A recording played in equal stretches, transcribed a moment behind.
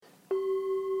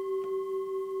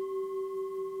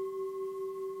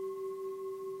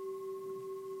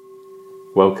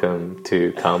Welcome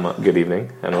to Karl Marx. Good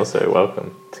evening, and also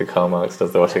welcome to Karl Marx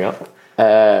Does the Washing Up.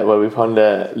 Where we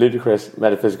ponder ludicrous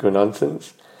metaphysical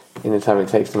nonsense in the time it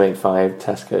takes to make 5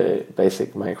 Tesco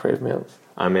basic microwave meals.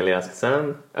 I'm Ilyas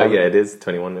Kazan. Oh yeah, it is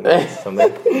 21 minutes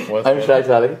something. I'm Shai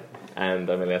Tali. And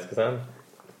I'm Ilyas Kazan.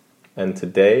 And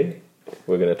today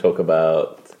we're going to talk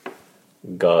about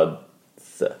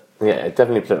gods. Yeah,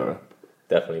 definitely plural.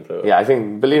 Definitely plural. Yeah, I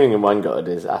think believing in one god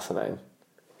is asinine.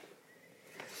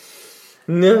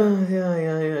 No,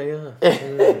 yeah.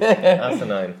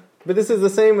 Asinine. But this is the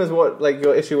same as what, like,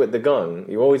 your issue with the gong.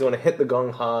 You always want to hit the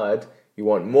gong hard. You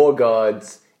want more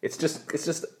gods. It's just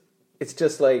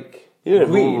like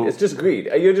greed. It's just greed.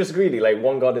 You're just greedy. Like,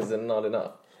 one god is not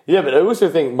enough. Yeah, but I also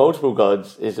think multiple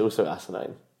gods is also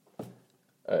asinine.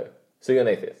 Oh, so you're an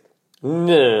atheist?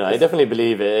 No. I definitely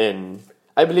believe in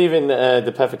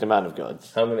the perfect amount of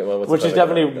gods. How many? Well, which is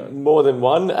definitely more than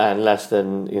one and less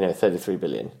than 33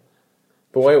 billion.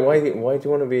 But why do you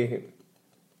want to be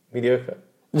mediocre?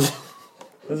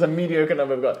 There's a mediocre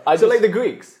number of gods. Like the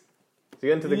Greeks. So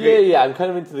you're into the Greeks? Yeah, I'm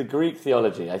kind of into the Greek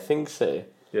theology. I think so.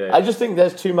 Yeah. I just think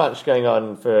there's too much going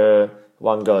on for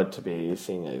one god to be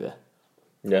seen over.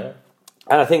 Yeah.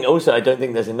 And I don't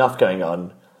think there's enough going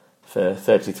on for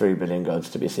 33 billion gods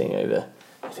to be seen over.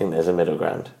 I think there's a middle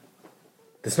ground.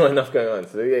 There's not enough going on.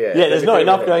 So yeah, there's not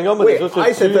enough going on, but there's also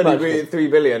I said too 33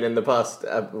 billion in the past in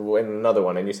another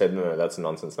one, and you said, no, that's a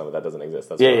nonsense number. That doesn't exist.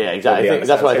 That's exactly.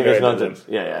 That's why I think it's nonsense.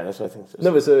 Yeah, that's why I think so.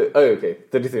 No, but okay.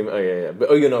 33, yeah. But,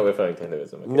 you're not referring to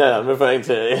Hinduism. Okay. No, I'm referring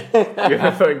to... You're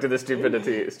referring to the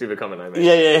stupid comment I made.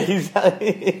 Yeah,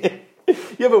 exactly.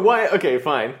 Yeah, but why? Okay,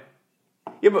 fine.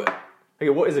 Yeah, but... Okay,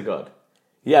 what is a god?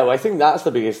 Yeah, well, I think that's the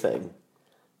biggest thing.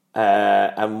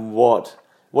 And what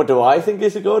do I think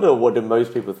is a god, or what do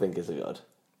most people think is a god?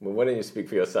 Well, why don't you speak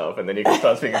for yourself, and then you can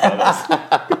start speaking for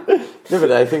others? No,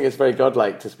 but I think it's very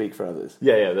godlike to speak for others.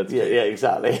 Yeah, that's true. Yeah,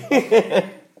 exactly.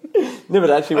 No, but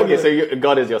actually... Okay, so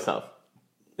God is yourself.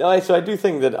 No, so I do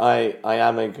think that I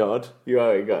am a god. You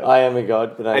are a god. I am a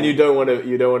god, but and you don't want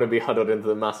to be huddled into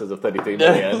the masses of 33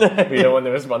 million. No. You don't want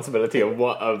the responsibility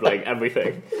of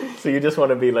everything. So you just want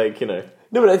to be like, No,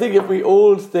 but I think if we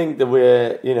all think that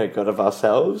we're god of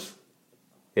ourselves,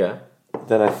 yeah,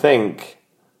 then I think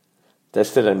there's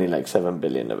still only like 7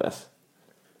 billion of us.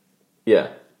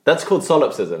 Yeah, that's called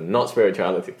solipsism, not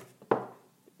spirituality.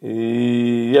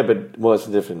 Yeah, but what's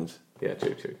the difference? Yeah,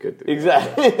 true. Good.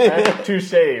 Exactly.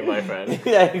 Touché, my friend.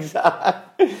 Yeah,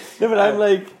 exactly. No, but I'm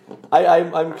like,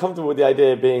 I'm comfortable with the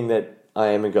idea being that I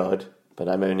am a god, but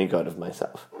I'm only god of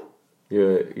myself.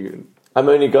 I'm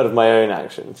only god of my own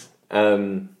actions.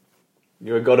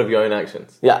 You're a god of your own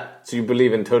actions. Yeah. So you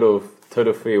believe in total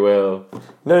free will?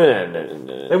 No.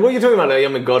 Like, what are you talking about? Like,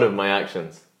 I'm a god of my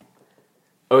actions.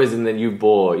 Oh, isn't that you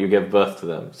give birth to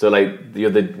them? So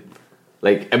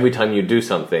like every time you do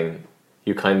something,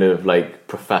 you kind of like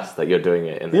profess that you're doing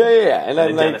it in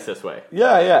a Genesis way.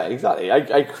 Yeah, exactly.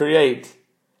 I create.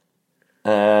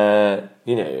 When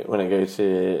I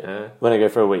go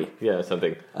for a wee. Yeah,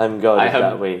 something. I'm god of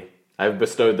that wee. I've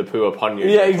bestowed the poo upon you.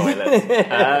 Yeah, in the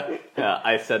toilets.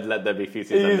 I said, let there be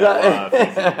feces. And there were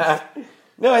feces.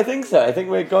 No, I think so. I think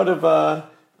we're god of.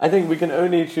 I think we can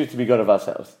only choose to be god of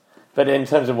ourselves. But in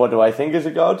terms of what do I think is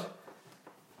a god,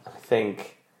 I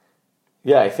think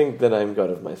that I'm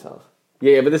god of myself.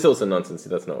 Yeah, but this is also nonsense.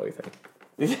 That's not what you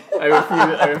think. I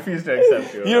refuse to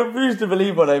accept you. You refuse to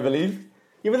believe what I believe?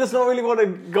 Yeah, but that's not really what a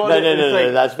god is.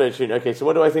 No, that's very true. Okay, so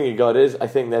what do I think a god is? I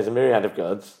think there's a myriad of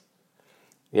gods.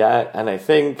 Yeah, and I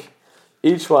think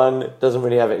each one doesn't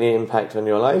really have any impact on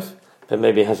your life, but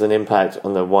maybe has an impact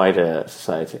on the wider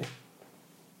society.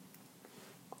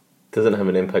 Doesn't have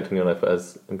an impact on your life, but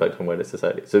has impact on wider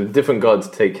society. So different gods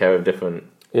take care of different...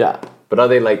 Yeah. But are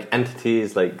they like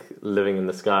entities, like living in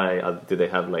the sky? Do they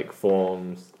have like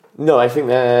forms? No, I think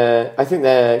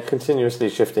they're continuously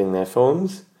shifting their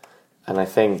forms, and I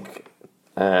think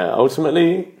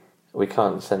ultimately we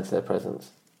can't sense their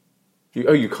presence.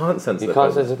 You can't sense their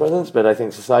presence? Sense their presence, but I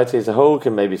think society as a whole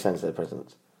can maybe sense their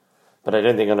presence. But I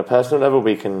don't think on a personal level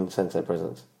we can sense their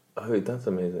presence. Oh, that's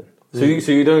amazing. So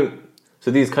you don't... So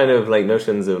these kind of like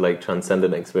notions of like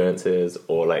transcendent experiences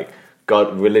or like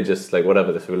God, religious, like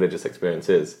whatever this religious experience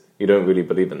is, you don't really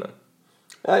believe in them?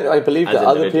 I believe that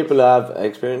other people have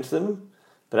experienced them,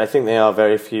 but I think they are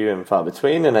very few and far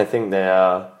between, and I think they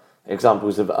are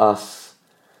examples of us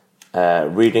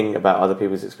reading about other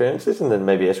people's experiences and then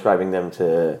maybe ascribing them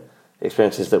to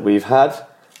experiences that we've had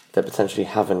that potentially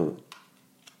haven't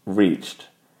reached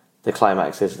the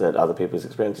climaxes that other people's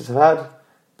experiences have had,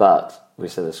 but we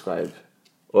still ascribe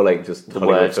Or like just the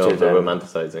Hollywood words films to are them.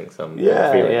 romanticizing some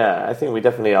Yeah, feeling. yeah. I think we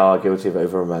definitely are guilty of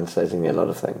over-romanticizing a lot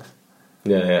of things.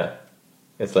 Yeah.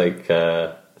 It's like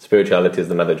spirituality is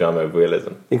the melodrama of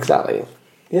realism. Exactly.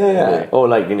 Yeah. Or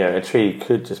like, a tree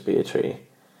could just be a tree.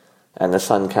 And the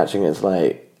sun catching its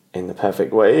light in the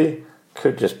perfect way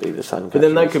could just be the sun catching its light. But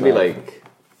then that could be like...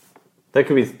 That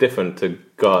could be different to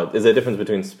God. Is there a difference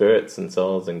between spirits and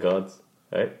souls and gods?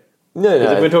 Right? No.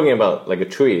 Because if we're talking about like a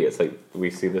tree, it's like we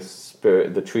see the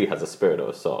spirit... The tree has a spirit or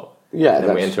a soul. Yeah, and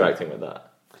then we're interacting with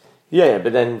that. Yeah,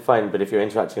 but then fine. But if you're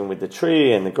interacting with the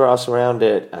tree and the grass around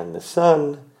it and the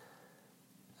sun...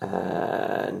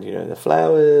 And, the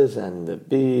flowers and the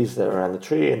bees that are around the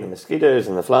tree and the mosquitoes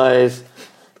and the flies.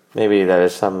 Maybe there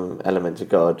is some element to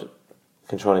God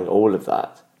controlling all of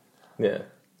that. Yeah.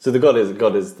 So the God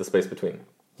is the space between.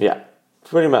 Yeah,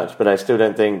 pretty much. But I still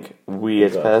don't think we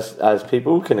as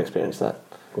people can experience that.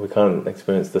 We can't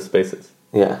experience the spaces.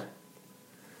 Yeah.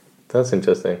 That's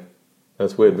interesting.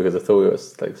 That's weird because I thought we were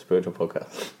like a spiritual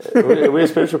podcast. Are we a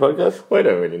spiritual podcast? Well, I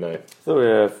don't really know. I thought we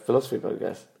were a philosophy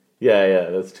podcast. Yeah,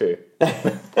 that's true.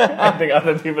 I think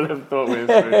other people have thought we were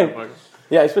spiritual.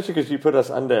 Yeah, especially because you put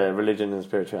us under religion and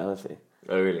spirituality.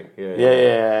 Oh, really?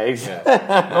 Yeah, exactly.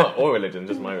 Not all religion,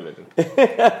 just my religion.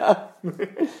 But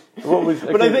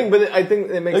I think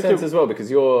it makes sense as well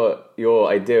because your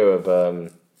idea of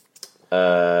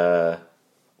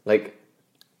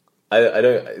I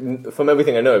don't, from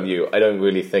everything I know of you, I don't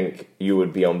really think you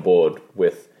would be on board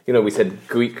with, we said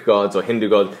Greek gods or Hindu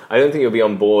gods. I don't think you'll be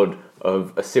on board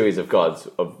of a series of gods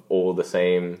of all the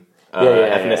same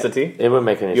ethnicity. It wouldn't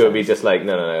make any sense. You would be just like,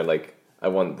 no, like, I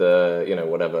want the,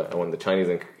 whatever. I want the Chinese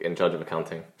in charge of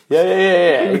accounting.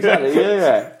 Yeah, exactly,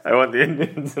 yeah. I want the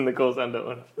Indians in the call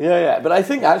center. Yeah. But I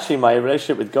think actually my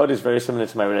relationship with God is very similar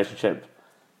to my relationship,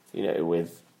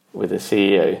 with a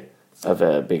CEO of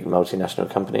a big multinational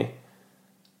company.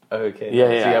 Okay. Yeah.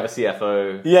 So you have a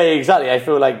CFO. Yeah, exactly. I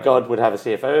feel like God would have a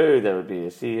CFO, there would be a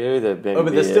CEO, there'd be...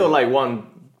 but there's still like one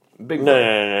big...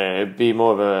 No. It'd be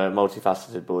more of a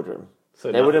multifaceted boardroom. So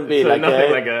it wouldn't be like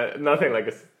nothing like a... Nothing like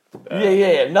but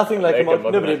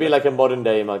it'd be like a modern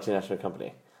day multinational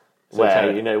company. So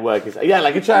where, work is... Yeah,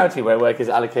 like a charity where work is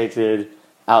allocated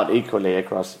out equally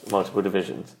across multiple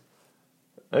divisions.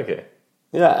 Okay.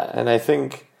 Yeah, and I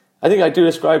think I do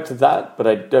ascribe to that, but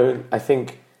I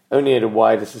think only at a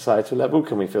wider societal level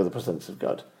can we feel the presence of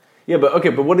God. Yeah, but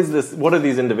what is this? What are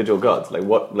these individual gods?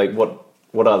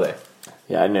 What are they?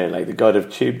 Yeah, I know, like the god of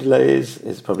tube delays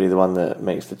is probably the one that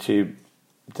makes the tube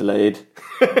delayed.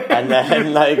 And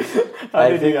then I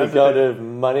think the god of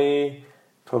money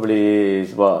probably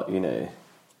is what,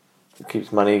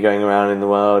 keeps money going around in the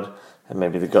world. And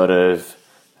maybe the god of,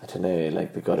 I don't know,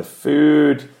 like the god of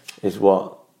food is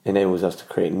what enables us to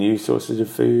create new sources of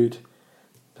food.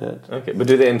 But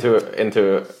do they interact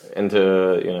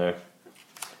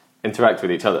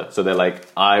with each other? So they're like,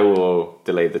 I will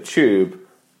delay the tube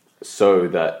so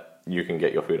that you can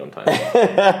get your food on time,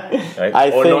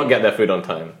 right? Or not get their food on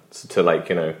time to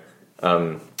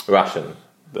ration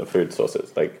the food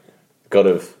sources. Like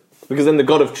because then the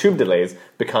god of tube delays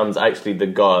becomes actually the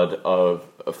god of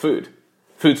food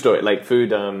storage, like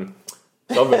food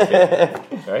sovereignty,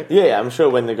 right? Yeah, I'm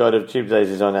sure when the god of tube delays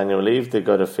is on annual leave, the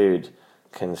god of food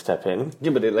can step in.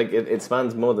 Yeah, but it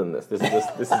spans more than this. This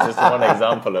is just one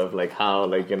example of like how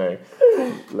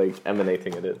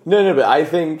emanating it is. No, but I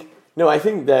think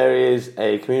there is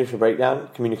a communication breakdown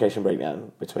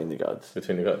between the gods.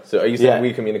 Between the gods. So are you saying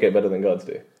we communicate better than gods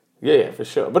do? Yeah, for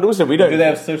sure. But also we don't. Do they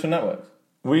have social networks?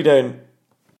 We don't.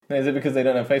 No, is it because they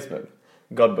don't have Facebook,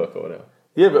 Godbook or whatever?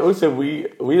 Yeah, but also we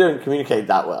don't communicate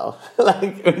that well. We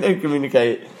don't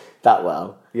communicate that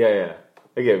well. Yeah.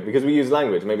 Okay, because we use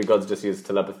language. Maybe gods just use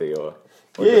telepathy or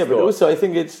but also I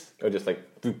think it's... Or just like...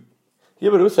 Yeah,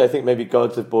 but also I think maybe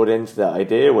gods have bought into that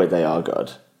idea where they are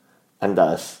God. And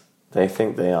thus, they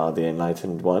think they are the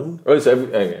enlightened one. Oh, so...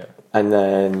 yeah. And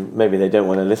then maybe they don't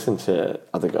want to listen to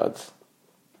other gods.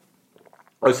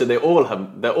 Oh, so they're all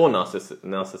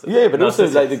narcissists. Yeah, but also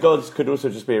like the gods could also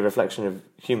just be a reflection of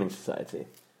human society.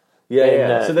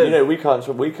 Yeah. So we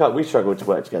struggle to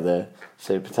work together,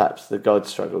 so perhaps the gods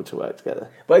struggle to work together.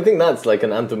 But I think that's like an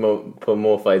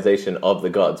anthropomorphization of the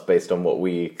gods based on what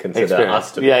we consider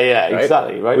us to be. Yeah, right?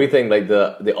 Exactly, right? We think like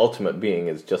the ultimate being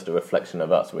is just a reflection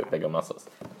of us with bigger muscles.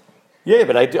 Yeah,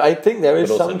 but I think there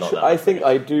is some...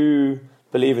 I do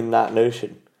believe in that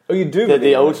notion. Oh, you do? That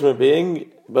the ultimate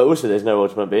being... But also there's no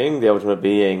ultimate being. The ultimate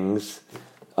beings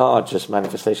are just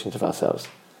manifestations of ourselves.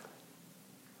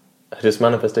 Just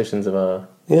manifestations of our...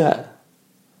 Yeah.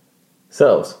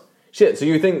 Selves. Shit, so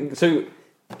you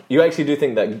actually do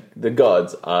think that the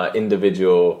gods are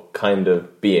individual kind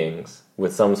of beings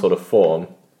with some sort of form,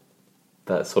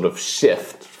 that sort of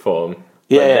shift form,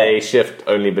 but they shift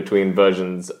only between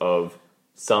versions of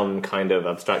some kind of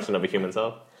abstraction of a human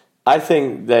self? I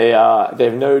think they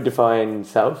have no defined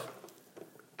self,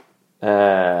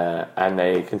 and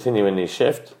they continually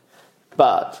shift,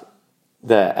 but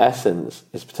their essence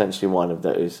is potentially one of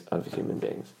those of human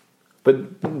beings.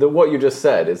 But what you just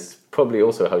said is probably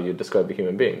also how you describe a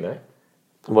human being, no?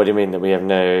 What do you mean, that we have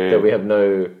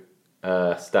no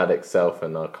static self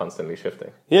and are constantly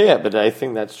shifting? Yeah, but I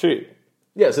think that's true.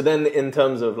 Yeah, so then in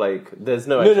terms of like, there's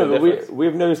no actual difference. We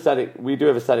have no static. We do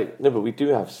have a static. No, but we do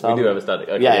have some. We do have a static.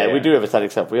 Okay, yeah, we do have a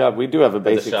static self. We do have a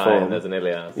basic there's a form. There's an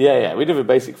Ilias. Yeah, we do have a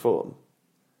basic form.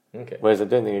 Okay. Whereas I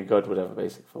don't think a god would have a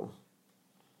basic form.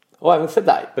 Oh, I haven't said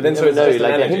that. But then, so it's just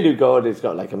like an a energy. Hindu god has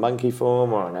got like a monkey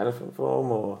form or an elephant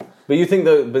form, or. But you think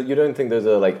but you don't think those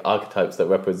are like archetypes that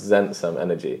represent some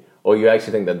energy, or you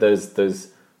actually think that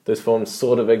those forms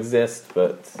sort of exist,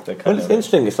 but they're kind Well, it's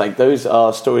interesting. It's like those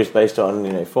are stories based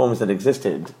on forms that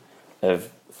existed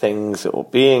of things or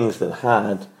beings that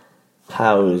had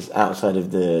powers outside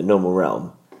of the normal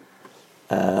realm,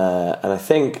 and I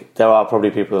think there are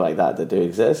probably people like that do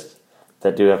exist,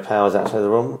 that do have powers outside the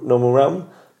normal realm,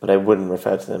 but I wouldn't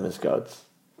refer to them as gods.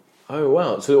 Oh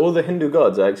wow! So all the Hindu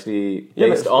gods are actually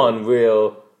based on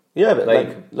real, but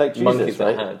like Jesus, monkeys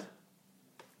right? that had.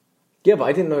 Yeah, but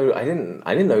I didn't know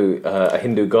a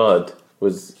Hindu god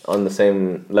was on the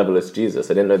same level as Jesus.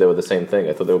 I didn't know they were the same thing.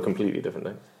 I thought they were completely different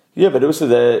things. Yeah, but also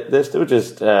they're still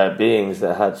just beings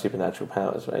that had supernatural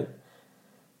powers, right?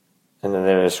 And then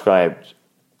they were ascribed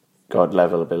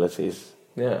god-level abilities.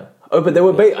 Yeah. Oh, but they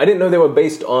were. I didn't know they were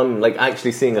based on like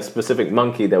actually seeing a specific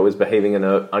monkey that was behaving in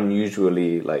an unusual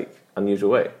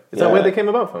way. Is that where they came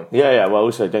about from? Yeah. Well,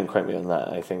 also don't quote me on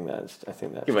that. I think that's.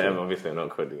 Yeah, but obviously I'm not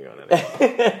quoting you on it.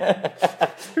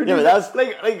 Yeah, but that's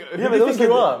like. Yeah, but also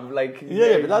you are like.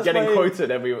 But that's getting quoted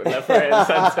every left, right, and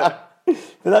centre.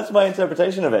 But that's my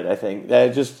interpretation of it. I think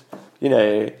they're just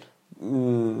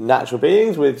natural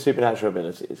beings with supernatural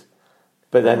abilities,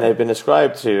 but then they've been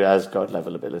ascribed to as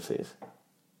god-level abilities.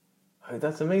 Oh,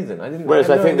 that's amazing. I didn't. Whereas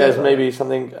I think there's maybe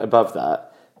something above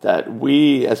that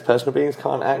we as personal beings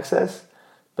can't access,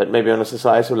 but maybe on a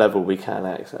societal level we can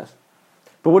access.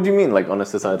 But what do you mean, like on a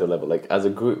societal level, like as a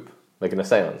group, like in a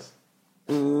seance?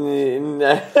 No,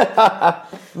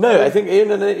 I think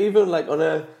even like on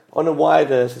a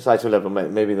wider societal level,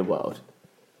 maybe the world.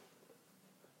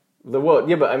 The world,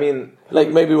 yeah, but I mean, like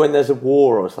maybe when there's a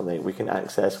war or something, we can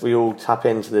access. We all tap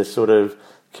into this sort of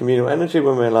communal energy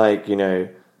when we're like,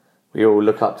 we all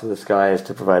look up to the skies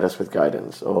to provide us with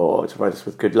guidance or to provide us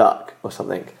with good luck or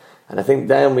something. And I think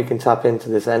then we can tap into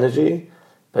this energy,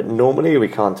 but normally we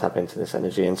can't tap into this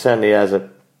energy. And certainly as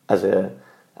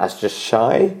just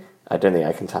shy, I don't think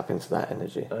I can tap into that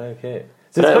energy. Okay.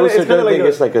 So I also don't think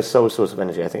it's like a sole source of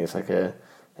energy. I think it's like a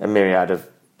myriad of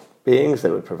beings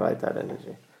that would provide that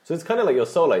energy. So it's kind of like your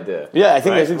soul idea. Yeah, I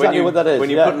think that's exactly what that is. When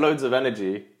you put loads of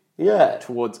energy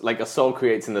towards, like a soul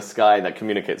creates in the sky that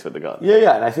communicates with the god.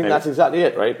 Yeah, and I think that's exactly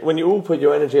it, right? When you all put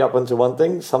your energy up onto one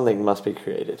thing, something must be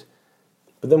created.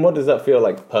 But then what does that feel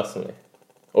like personally?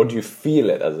 Or do you feel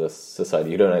it as a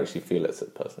society? You don't actually feel it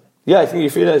personally. Yeah, I think you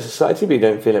feel it as a society, but you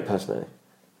don't feel it personally.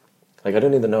 Like, I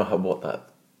don't even know what that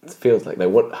feels like.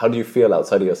 Like, how do you feel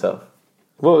outside of yourself?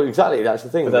 Well, exactly, that's the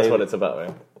thing. But that's what it's about,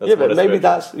 right? But maybe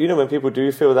that's, when people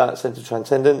do feel that sense of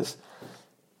transcendence,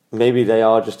 maybe they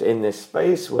are just in this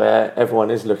space where everyone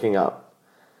is looking up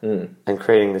and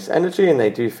creating this energy, and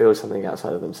they do feel something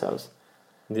outside of themselves.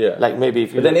 Yeah. Like maybe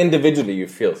if you... But then individually you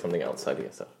feel something outside of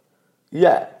yourself.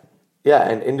 Yeah,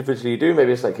 and individually you do.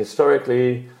 Maybe it's like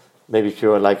historically, maybe if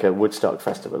you're like a Woodstock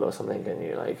festival or something, and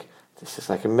you're like, this is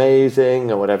like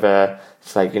amazing, or whatever.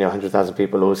 It's like, 100,000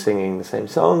 people all singing the same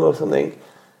song or something.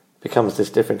 Becomes this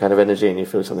different kind of energy, and you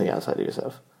feel something outside of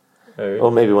yourself. Oh, really?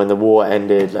 Or maybe when the war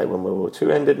ended, like when World War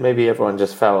II ended, maybe everyone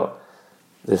just felt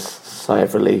this sigh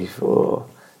of relief,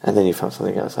 and then you felt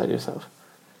something outside yourself.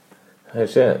 Oh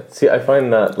shit. See, I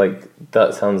find that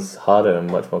that sounds harder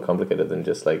and much more complicated than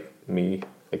just like me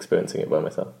experiencing it by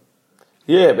myself.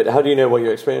 Yeah, but how do you know what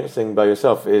you're experiencing by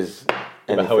yourself is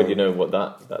anything? But how would you know what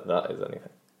that is anything?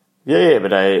 Yeah,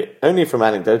 but only from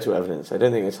anecdotal evidence. I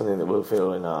don't think it's something that we'll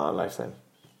feel in our lifetime.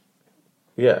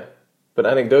 Yeah, but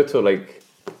anecdotal,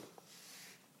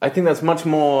 I think that's much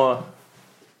more.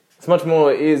 It's much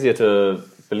more easier to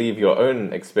believe your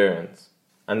own experience,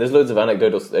 and there's loads of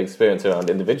anecdotal experience around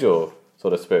individual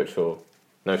sort of spiritual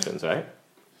notions, right?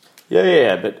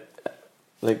 Yeah, but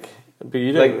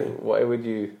you don't. Why would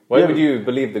you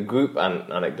believe the group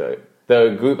anecdote,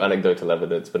 the group anecdotal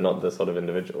evidence, but not the sort of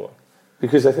individual one?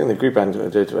 Because I think the group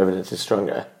anecdotal evidence is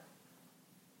stronger.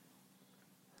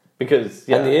 Because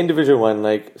and the individual one,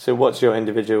 so what's your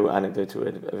individual anecdotal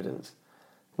evidence?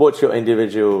 What's your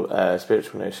individual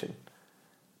spiritual notion?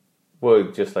 Well,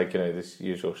 just like, this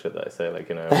usual shit that I say, like,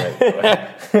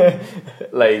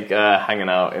 like hanging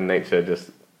out in nature, just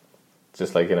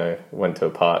like, went to a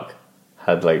park,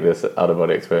 had like this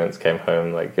out-of-body experience, came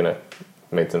home, like,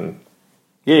 made some...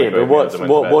 Yeah, but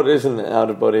what is an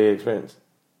out-of-body experience?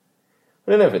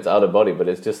 I don't know if it's out-of-body, but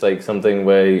it's just like something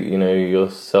where,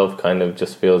 yourself kind of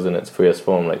just feels in its freest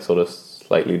form, like sort of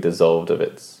slightly dissolved of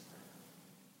its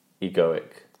egoic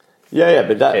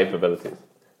but that... capabilities.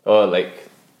 Or like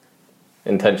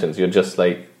intentions. You're just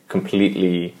like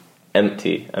completely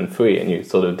empty and free, and you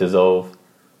sort of dissolve.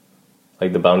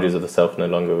 Like the boundaries of the self no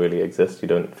longer really exist. You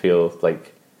don't feel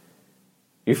like...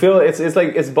 You feel it's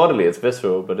like it's bodily, it's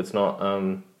visceral, but it's not.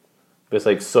 It's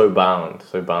like so bound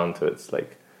to its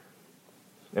like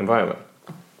environment.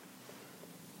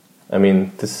 I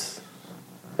mean,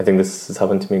 I think this has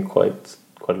happened to me quite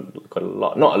a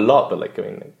lot. Not a lot, but like I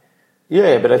mean.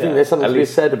 But I think there's something to be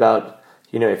said about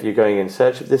if you're going in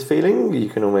search of this feeling, you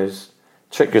can almost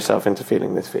trick yourself into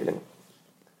feeling this feeling.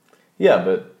 Yeah,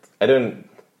 but I don't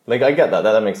like. I get that.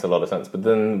 That makes a lot of sense. But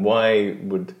then why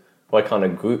can't a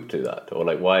group do that? Or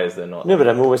like, why is there not... No, but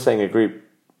I'm always saying a group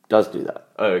does do that.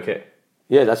 Oh, okay.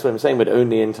 Yeah, that's what I'm saying, but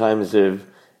only in times of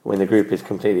when the group is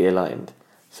completely aligned.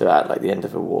 So at like the end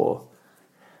of a war,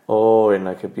 or in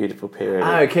like a beautiful period.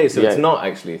 Okay, so it's not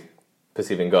actually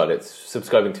perceiving God, it's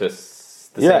subscribing to the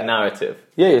same narrative.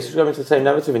 Yeah, you're subscribing to the same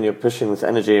narrative and you're pushing this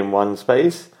energy in one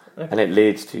space, and it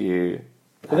leads to you...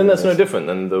 But then that's no different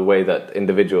than the way that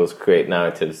individuals create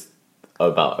narratives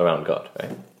around God,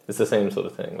 right? It's the same sort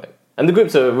of thing, like... And the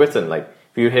groups are written, like,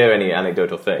 if you hear any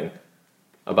anecdotal thing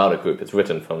about a group, it's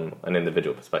written from an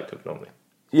individual perspective, normally.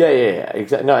 Yeah,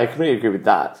 exactly. No, I completely agree with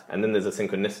that. And then there's a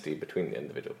synchronicity between the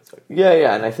individual perspectives.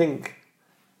 Yeah, and I think...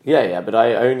 Yeah, but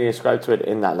I only ascribe to it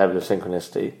in that level of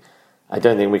synchronicity. I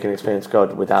don't think we can experience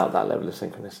God without that level of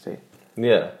synchronicity.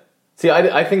 Yeah. See,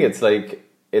 I think it's like...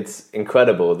 It's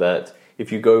incredible that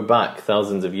if you go back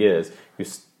thousands of years, you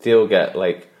still get,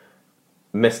 like,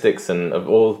 mystics and of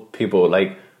all people,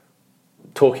 like...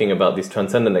 talking about these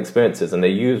transcendent experiences, and they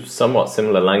use somewhat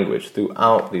similar language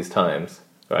throughout these times,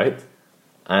 right?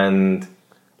 And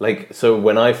like, so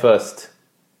when I first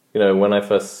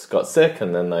got sick,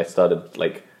 and then I started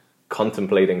like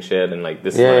contemplating shit, and like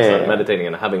this is when I started meditating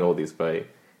and having all these very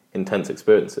intense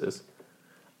experiences.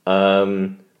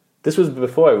 This was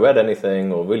before I read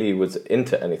anything or really was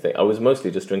into anything. I was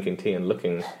mostly just drinking tea and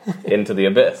looking into the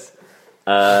abyss.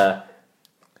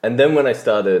 And then when I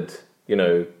started,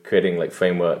 creating like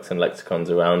frameworks and lexicons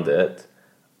around it,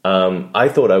 I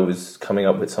thought I was coming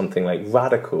up with something like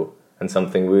radical and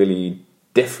something really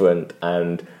different,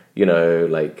 and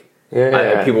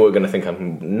people were going to think I'm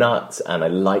nuts, and I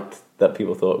liked that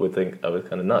people would think I was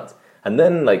kind of nuts. And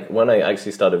then like when I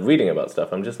actually started reading about stuff,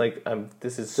 I'm just like,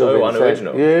 this is so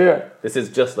unoriginal. Yeah. This is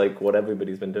just like what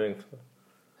everybody's been doing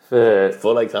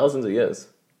for like thousands of years.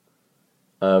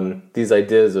 These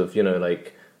ideas of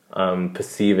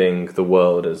perceiving the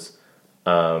world as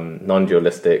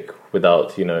non-dualistic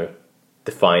without,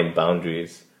 defined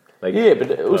boundaries. Like,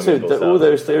 but also all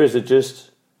those theories are just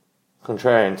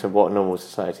contrarian to what normal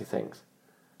society thinks.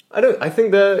 I don't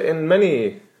think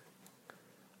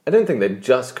they're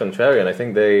just contrarian. I think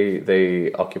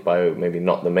they occupy maybe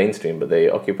not the mainstream, but they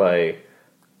occupy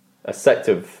a sect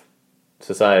of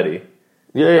society,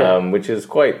 which is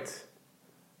quite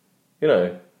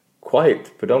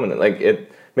predominant. Like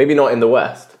it. Maybe not in the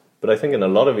West, but I think in a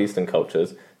lot of Eastern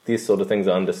cultures, these sort of things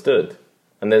are understood.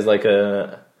 And there's like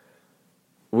a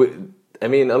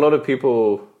lot of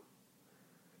people...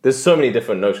 There's so many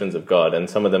different notions of God, and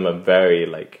some of them are very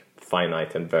like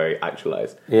finite and very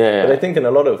actualized. Yeah. But I think in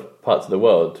a lot of parts of the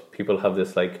world, people have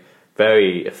this like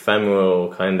very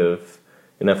ephemeral kind of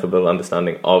ineffable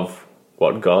understanding of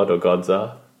what God or gods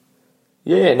are.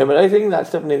 Yeah, no, but I think that's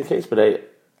definitely the case. But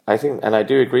I think, and I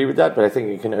do agree with that, but I think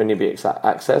it can only be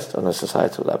accessed on a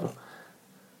societal level.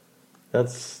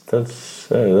 That's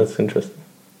interesting.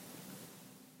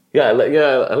 I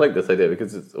like this idea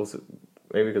because it's also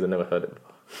maybe because I never heard it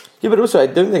before. Yeah, but also I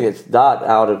don't think it's that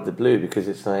out of the blue, because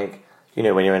it's like,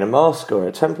 when you're in a mosque or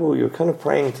a temple, you're kind of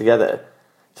praying together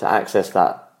to access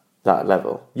that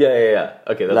level. Yeah.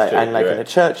 Okay, that's true. And like in a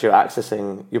church, you're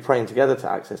praying together to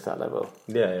access that level.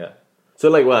 Yeah. So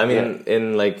like,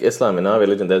 in like Islam, in our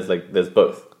religion, there's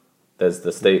both. There's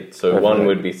the state. So definitely. One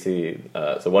would be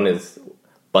one is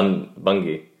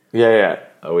Bungi. Yeah.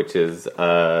 Which is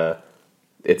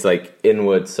it's like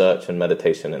inward search and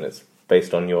meditation, and it's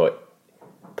based on your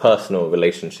personal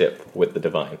relationship with the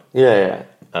divine. Yeah.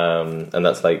 And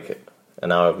that's like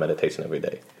an hour of meditation every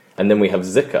day. And then we have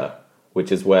zikr,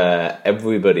 which is where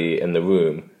everybody in the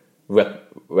room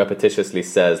repetitiously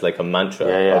says like a mantra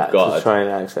of God, to try and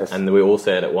access, and we all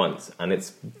say it at once, and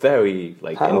it's very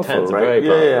like powerful, intense, right? and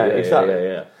very powerful. Exactly.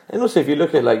 Yeah. And also, if you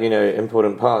look at like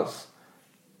important parts,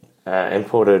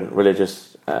 important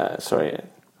religious,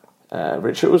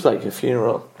 rituals like a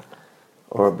funeral,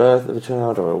 or a birth of a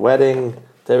child, or a wedding,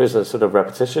 there is a sort of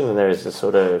repetition, and there is a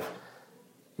sort of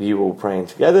you all praying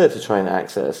together to try and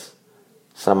access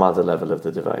some other level of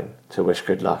the divine, to wish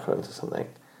good luck onto something.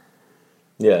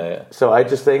 Yeah. So I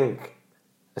just think,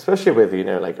 especially with,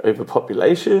 like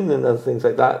overpopulation and other things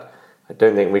like that, I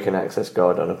don't think we can access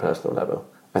God on a personal level.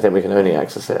 I think we can only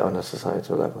access it on a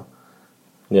societal level.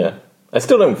 Yeah. I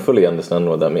still don't fully understand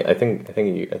what that means. I think I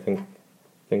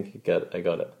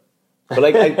got it. But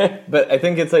like, I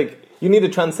think it's like, you need to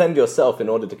transcend yourself in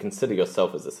order to consider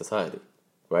yourself as a society,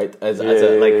 right?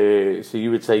 So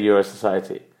you would say you're a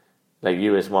society? Like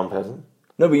you as one person?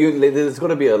 No, but there's got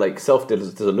to be a like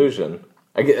self-disillusion.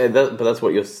 I get that, but that's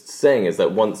what you're saying, is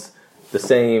that once the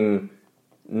same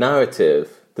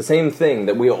narrative, the same thing,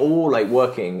 that we are all like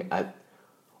working at,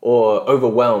 or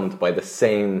overwhelmed by the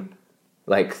same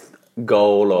like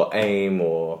goal or aim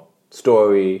or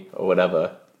story or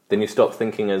whatever, then you stop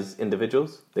thinking as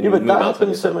individuals. Then but that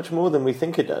happens so much more than we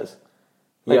think it does.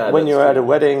 Like when you're at a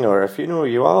wedding or a funeral,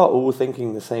 you are all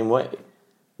thinking the same way.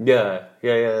 Yeah,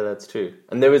 that's true.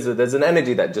 And there's an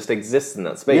energy that just exists in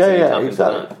that space.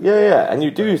 Exactly. And you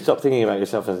do stop thinking about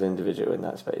yourself as an individual in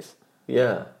that space.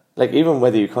 Yeah. Like even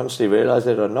whether you consciously realise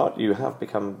it or not, you have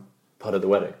become part of the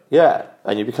wedding. Yeah,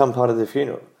 and you become part of the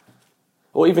funeral.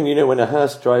 Or even, when a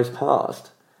hearse drives past,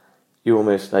 you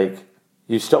almost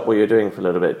you stop what you're doing for a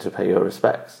little bit to pay your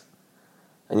respects.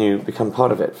 And you become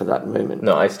part of it for that moment.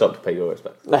 No, I stopped to pay your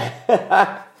respects. Do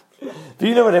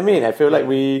you know what I mean? I feel like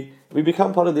we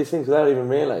become part of these things without even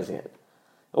realising it.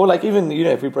 Or like even,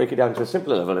 if we break it down to a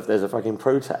simpler level, if there's a fucking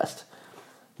protest,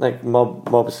 like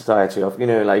mob society of,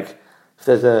 if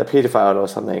there's a paedophile or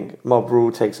something, mob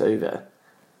rule takes over.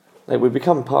 Like we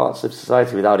become parts of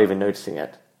society without even noticing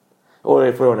it. Or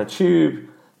if we're on a tube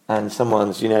and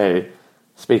someone's,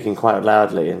 speaking quite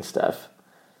loudly and stuff,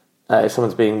 if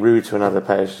someone's being rude to another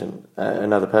person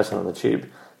on the tube,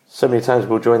 so many times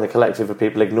we'll join the collective of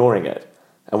people ignoring it,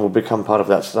 and we'll become part of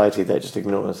that society that just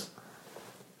ignores.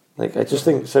 Like, I just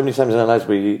think so many times in our lives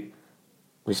we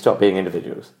stop being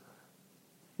individuals.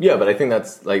 Yeah, but I think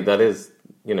that is,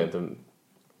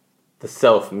 the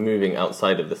self moving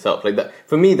outside of the self. Like that,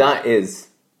 for me, that is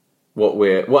what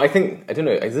I think, I don't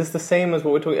know, is this the same as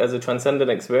what we're talking, as a transcendent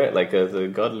experience, like as a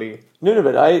godly? No,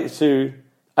 but I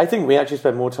think we actually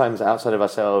spend more times outside of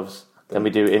ourselves than we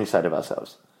do inside of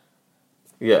ourselves.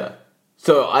 Yeah.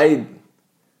 So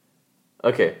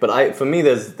for me,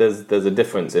 there's a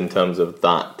difference in terms of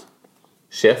that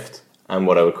shift and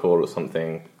what I would call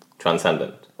something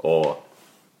transcendent or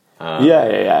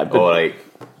or like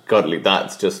godly.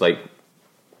 That's just like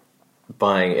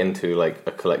buying into like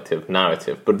a collective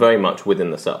narrative, but very much within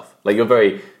the self. Like you're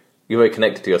very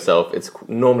connected to yourself. It's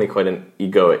normally quite an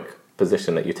egoic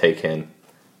position that you take in,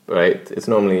 right? It's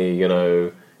normally,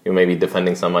 you're maybe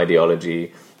defending some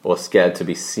ideology or scared to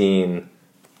be seen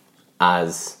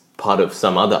as part of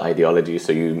some other ideology,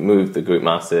 so you move the group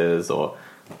masses, or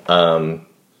and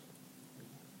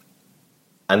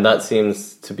that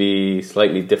seems to be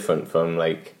slightly different from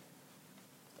like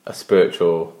a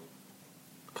spiritual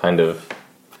kind of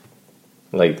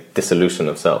like dissolution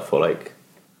of self, or like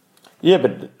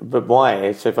but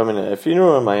why? So if I'm in a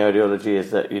funeral and my ideology is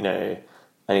that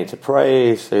I need to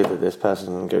pray so that this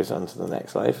person goes on to the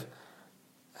next life,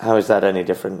 how is that any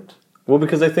different? Well,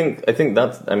 because I think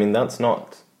that's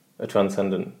not a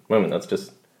transcendent moment. That's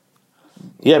just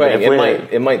but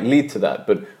it might lead to that.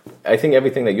 But I think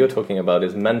everything that you're talking about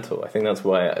is mental. I think that's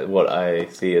why what I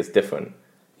see is different.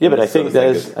 Yeah, but I think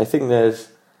there's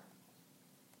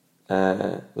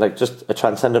like just a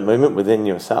transcendent moment within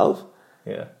yourself.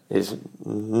 Yeah, is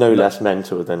no less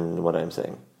mental than what I'm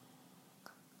saying.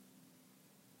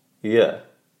 Yeah.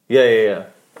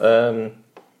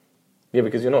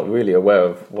 Because you're not really aware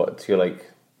of what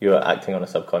you're acting on a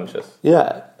subconscious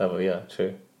level. Yeah,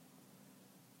 true.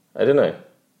 I don't know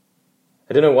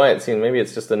why it seems, maybe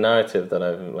it's just a narrative that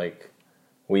I'm like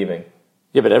weaving.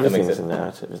 Yeah, but everything is a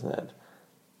narrative, isn't it?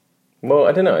 Well,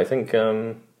 I don't know. I think,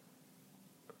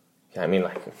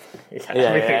 everything's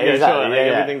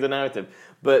a narrative.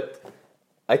 But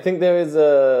I think there's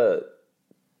a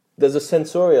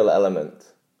sensorial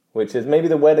element, which is maybe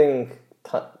the wedding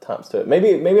taps to it.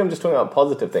 Maybe I'm just talking about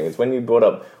positive things. When you brought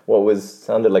up what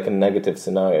sounded like a negative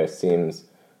scenario, seems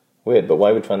weird. But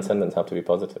why would transcendence have to be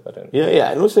positive? I don't.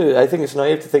 Yeah, and also I think it's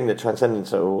naive to think that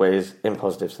transcendence are always in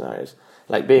positive scenarios.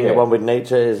 Like being at one with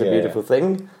nature is a beautiful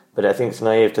thing, But I think it's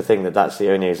naive to think that that's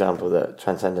the only example that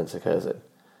transcendence occurs in.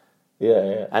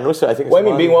 Yeah. And also, I think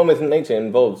being one with nature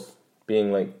involves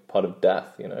being like part of death.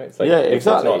 You know, it's like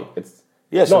exactly. It's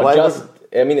not just.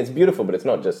 I mean, it's beautiful, but it's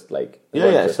not just like.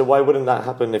 So why wouldn't that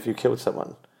happen if you killed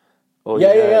someone? Or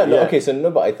okay,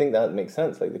 but I think that makes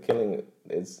sense. Like the killing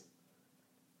is.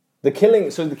 The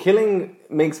killing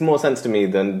makes more sense to me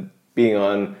than being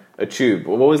on a tube.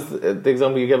 What was the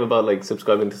example you gave about like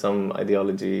subscribing to some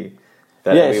ideology?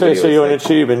 So you're on a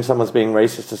tube and someone's being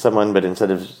racist to someone, but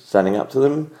instead of standing up to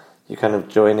them, you kind of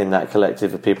join in that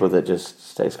collective of people that just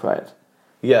stays quiet.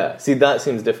 Yeah, see, that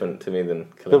seems different to me than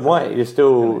collective. But why? You're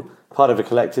still part of a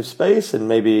collective space, and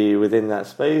maybe within that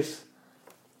space,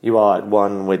 you are at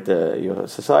one with your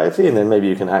society, and then maybe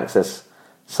you can access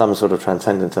some sort of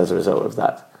transcendence as a result of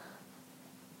that.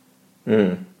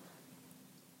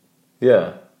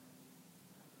 Yeah.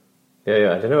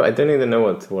 I don't know. I don't even know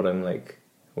what I'm like.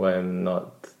 Why I'm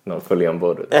not fully on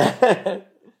board with it.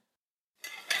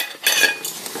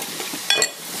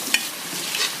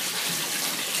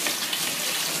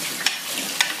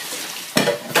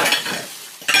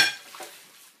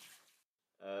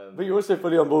 But you're also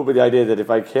fully on board with the idea that if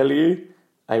I kill you,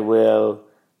 I will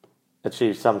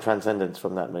achieve some transcendence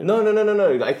from that moment.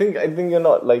 No. I think you're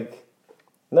not like.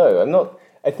 No, I'm not.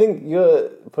 I think you're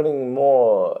putting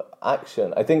more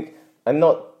action. I think I'm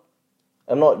not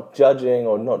judging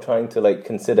or not trying to like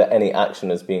consider any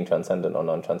action as being transcendent or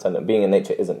non-transcendent. Being in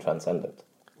nature isn't transcendent.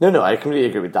 No, I completely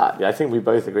agree with that. Yeah, I think we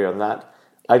both agree on that.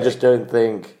 I just don't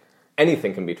think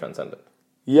anything can be transcendent.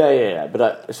 Yeah.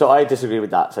 But I disagree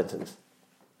with that sentence.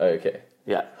 Okay.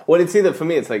 Yeah. Well, it's either for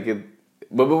me. It's like,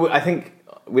 but I think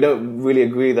we don't really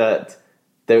agree that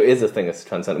there is a thing as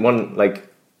transcendent. One, like,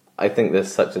 I think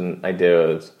there's such an idea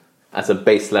of as a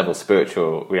base level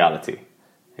spiritual reality,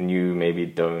 and you maybe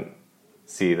don't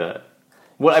see that.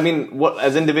 Well, I mean, what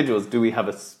as individuals do we have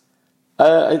a?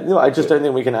 No, I just don't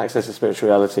think we can access a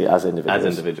spirituality as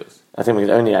individuals. I think we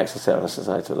can only access it on a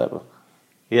societal level.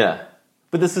 Yeah,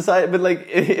 but like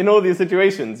in all these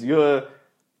situations,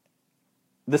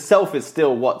 the self is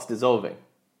still what's dissolving,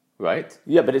 right?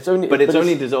 Yeah, but it's only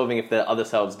dissolving if there are other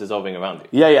selves dissolving around you.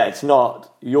 Yeah, it's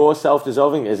not your self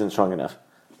dissolving isn't strong enough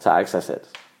to access it.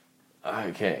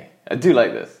 Okay, I do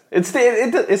like this.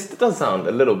 It does sound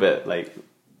a little bit like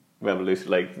revolution.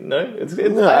 Like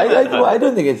I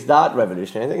don't think it's that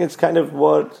revolutionary. I think it's kind of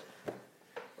what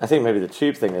I think maybe the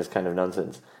tube thing is kind of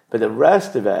nonsense, but the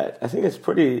rest of it, I think it's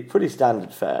pretty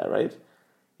standard fare, right?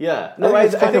 Yeah,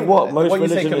 it's kind of what most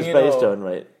religion is based on,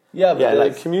 right? Yeah,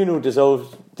 like communal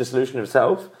dissolution of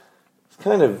self. It's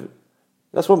kind of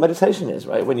that's what meditation is,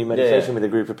 right? When you meditation with a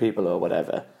group of people or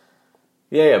whatever.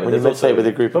 Yeah, but when you meditate with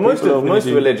a group of people. But most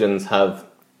religions have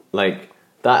like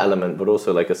that element, but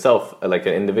also like like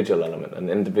an individual element, an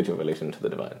individual relation to the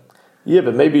divine. Yeah,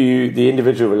 but maybe the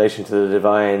individual relation to the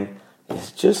divine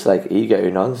is just like ego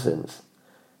nonsense.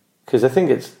 Because I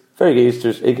think it's very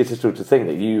egotistical to think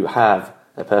that you have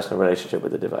a personal relationship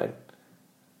with the divine.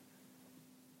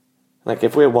 Like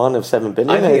if we're one of 7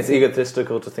 billion... I think it's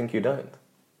egotistical to think you don't.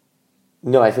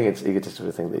 No, I think it's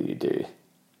egotistical to think that you do.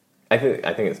 I think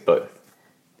it's both.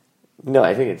 No,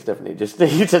 I think it's definitely just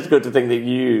egotistical to think that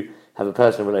you have a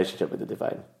personal relationship with the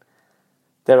divine.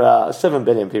 There are 7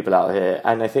 billion people out here,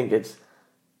 and I think it's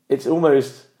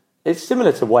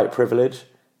similar to white privilege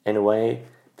in a way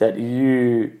that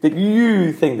you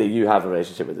think that you have a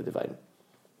relationship with the divine.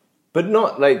 But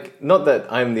not that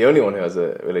I'm the only one who has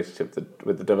a relationship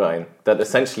with the divine. That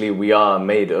essentially we are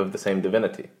made of the same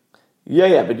divinity.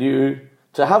 Yeah, but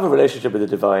to have a relationship with the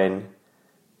divine,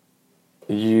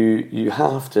 you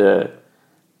have to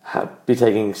be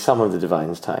taking some of the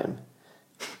divine's time,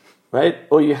 right?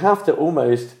 Or you have to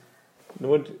almost.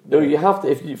 For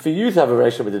you to have a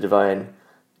relationship with the divine,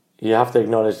 you have to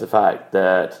acknowledge the fact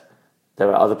that there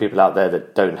are other people out there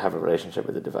that don't have a relationship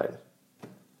with the divine.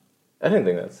 I don't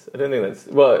think that's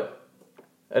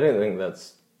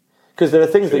because there are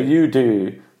things true. That you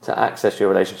do to access your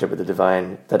relationship with the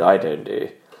divine that I don't do.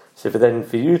 So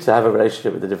for you to have a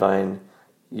relationship with the divine,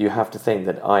 you have to think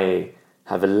that I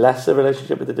have a lesser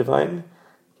relationship with the divine,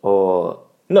 or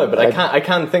no. But I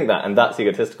can think that, and that's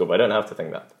egotistical. But I don't have to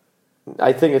think that.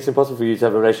 I think it's impossible for you to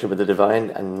have a relationship with the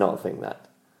divine and not think that.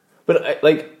 But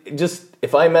just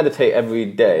if I meditate every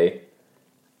day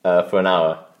for an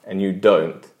hour and you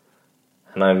don't.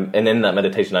 And in that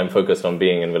meditation, I'm focused on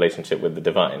being in relationship with the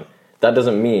divine. That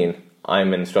doesn't mean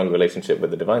I'm in a stronger relationship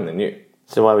with the divine than you.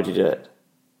 So why would you do it?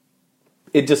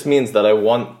 It just means that I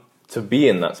want to be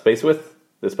in that space with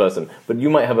this person. But you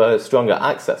might have a stronger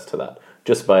access to that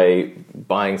just by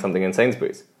buying something in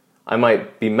Sainsbury's. I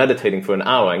might be meditating for an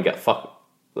hour and get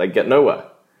nowhere.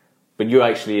 but you're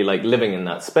actually like living in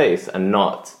that space and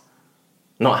not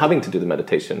having to do the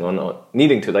meditation or not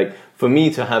needing to. Like, for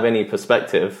me to have any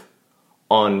perspective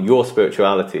on your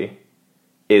spirituality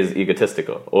is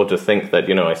egotistical, or to think that,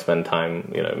 I spend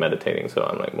time, meditating, so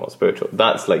I'm like more spiritual.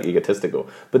 That's like egotistical.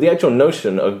 But the actual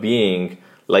notion of being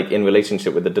like in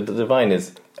relationship with the divine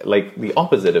is like the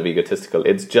opposite of egotistical.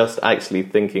 It's just actually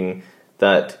thinking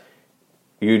that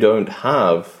you don't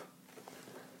have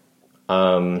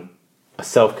a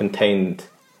self-contained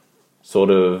sort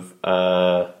of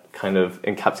kind of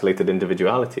encapsulated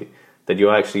individuality, that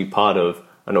you're actually part of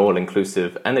an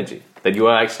all-inclusive energy, that you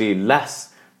are actually less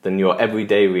than your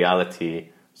everyday reality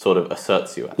sort of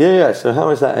asserts you as. Yeah. So how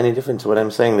is that any different to what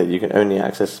I'm saying, that you can only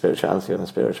access spirituality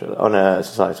on a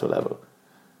societal level?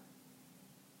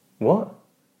 What?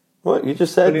 What you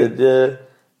just said, that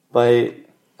by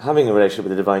having a relationship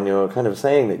with the divine, you're kind of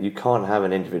saying that you can't have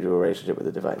an individual relationship with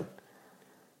the divine.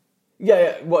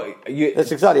 Yeah.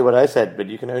 That's exactly what I said, but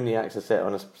you can only access it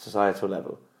on a societal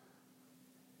level.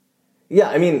 Yeah,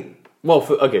 I mean,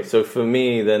 so for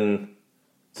me, then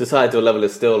societal level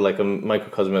is still like a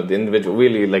microcosm of the individual.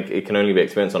 Really, like, it can only be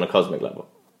experienced on a cosmic level.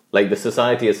 Like, the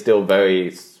society is still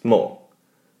very small,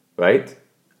 right?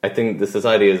 I think the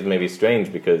society is maybe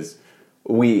strange because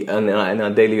we, in our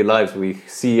daily lives, we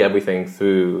see everything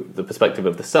through the perspective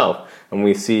of the self, and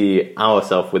we see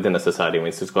ourself within a society, and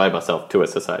we subscribe ourselves to a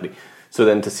society. So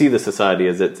then to see the society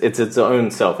as it's its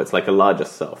own self, it's like a larger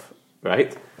self,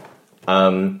 right?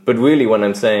 But really, when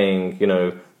I'm saying,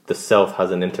 the self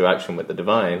has an interaction with the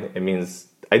divine, it means,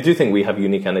 I do think we have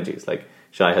unique energies. Like,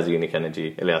 Shai has a unique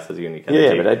energy, Elias has a unique energy.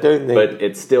 Yeah, but I don't think... But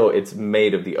it's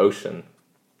made of the ocean.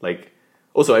 Like,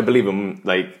 also, I believe in,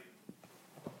 like,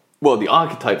 the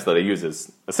archetypes that I use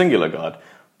is a singular God,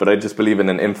 but I just believe in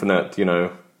an infinite,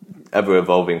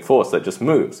 ever-evolving force that just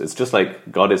moves. It's just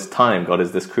like God is time, God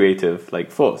is this creative,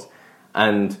 like, force.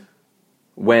 And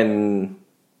when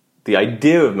the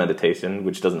idea of meditation,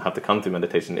 which doesn't have to come through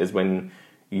meditation, is when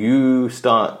you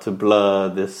start to blur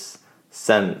this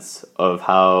sense of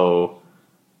how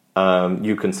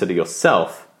you consider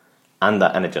yourself and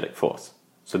that energetic force.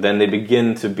 So then they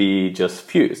begin to be just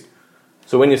fused.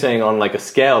 So when you're saying on like a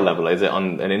scale level, is it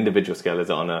on an individual scale? Is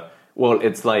it on a... Well,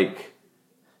 it's like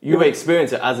you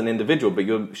experience it as an individual, but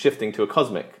you're shifting to a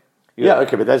cosmic. But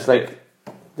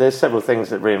there's several things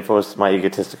that reinforce my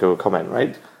egotistical comment,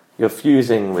 right? You're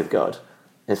fusing with God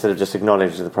instead of just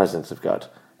acknowledging the presence of God.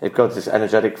 If God's this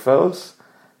energetic force,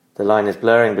 the line is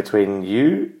blurring between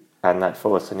you and that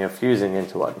force, and you're fusing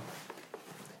into one.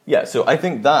 Yeah, so I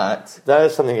think that...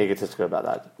 There's something egotistical about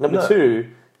that. Number two,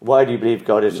 why do you believe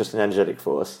God is just an energetic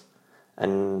force?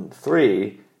 And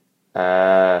three,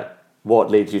 what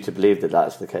leads you to believe that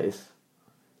that's the case?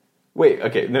 Wait,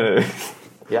 okay, no.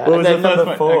 Yeah, what was the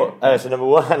number four? Okay. So number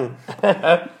one,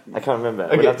 I can't remember.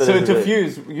 Okay, so to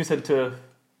fuse, you said to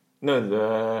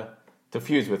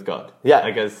fuse with God. Yeah,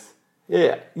 I guess.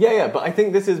 Yeah. But I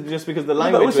think this is just because the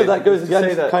language. But also that goes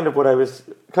against kind of what I was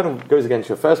goes against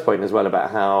your first point as well,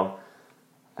 about how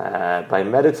by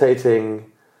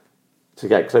meditating to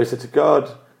get closer to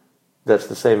God, that's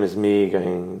the same as me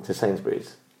going to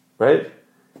Sainsbury's, right?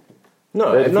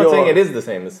 No, I'm not saying it is the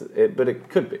same as it, but it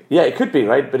could be. Yeah, it could be,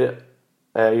 right? But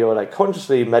you're like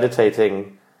consciously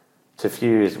meditating to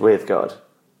fuse with God.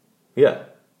 Yeah.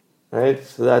 Right?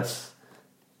 So that's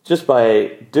just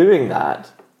by doing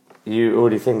that, you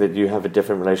already think that you have a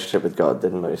different relationship with God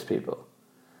than most people.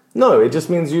 No, it just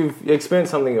means you've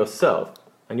experienced something yourself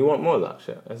and you want more of that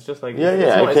shit. It's just like...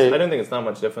 Okay. I don't think it's that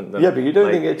much different than but you don't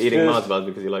think it's eating Mars bars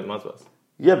because you like Mars bars.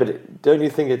 Yeah, but don't you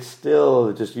think it's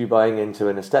still just you buying into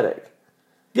an aesthetic?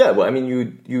 Yeah, well, I mean,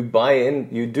 you buy in,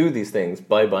 you do these things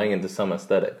by buying into some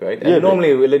aesthetic, right? And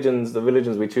normally the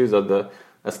religions we choose are the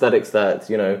aesthetics that,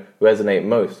 resonate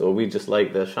most, or we just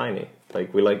like they're shiny.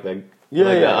 Like, we like their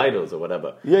idols or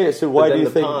whatever. Yeah, so why do you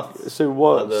think...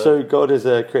 So God is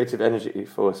a creative energy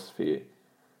force for you?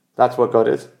 That's what God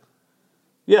is?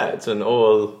 Yeah, it's an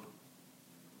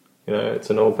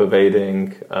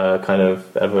all-pervading, kind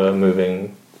of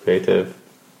ever-moving, creative,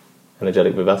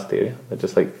 energetic vivacity. Yeah?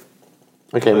 Just like...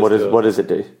 Okay, and what does it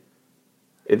do?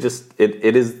 It's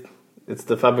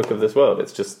the fabric of this world.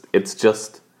 It's just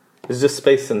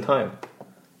space and time.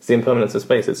 It's the impermanence of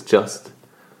space. It's just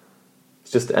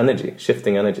energy,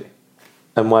 shifting energy.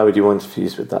 And why would you want to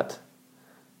fuse with that?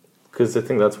 Because I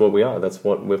think that's what we are. That's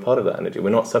what we're part of that energy. We're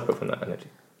not separate from that energy.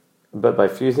 But by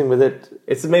fusing with it,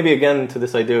 it's maybe again to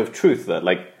this idea of truth, that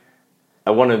like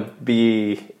I want to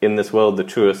be in this world the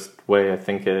truest way I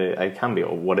think I can be,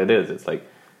 or what it is. It's like.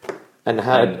 And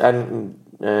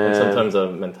sometimes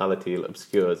our mentality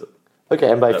obscures.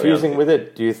 Okay, and by fusing with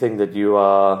it, do you think that you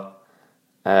are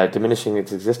diminishing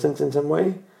its existence in some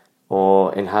way,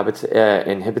 or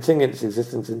inhibiting its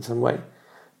existence in some way,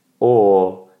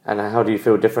 and how do you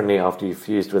feel differently after you've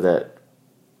fused with it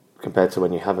compared to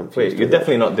when you haven't fused with it? You're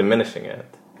definitely not diminishing it.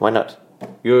 Why not?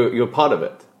 You're part of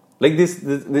it. Like this,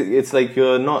 it's like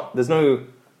you're not. There's no.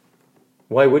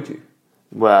 Why would you?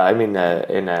 Well, I mean,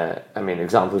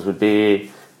 examples would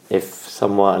be if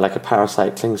someone like a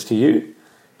parasite clings to you,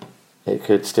 it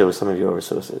could steal some of your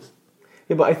resources.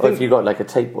 Yeah, but I think, or if you got like a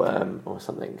tapeworm or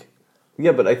something.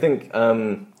 Yeah, but I think.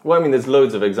 There's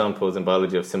loads of examples in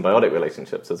biology of symbiotic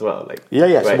relationships as well. Like. Yeah.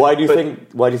 Right? So why do you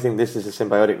think this is a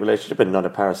symbiotic relationship and not a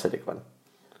parasitic one?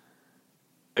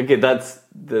 Okay, that's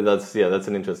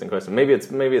an interesting question. Maybe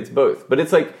it's both, but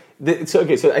it's like So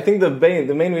I think the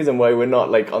main reason why we're not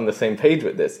like on the same page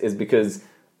with this is because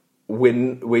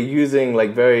we're using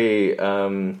like very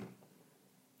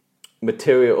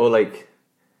material or like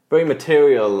very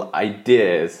material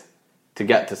ideas to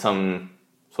get to some.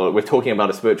 So we're talking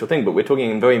about a spiritual thing, but we're talking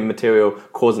in very material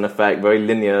cause and effect, very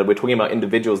linear. We're talking about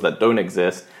individuals that don't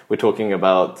exist. We're talking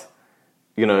about,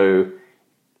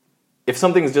 if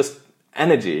something's just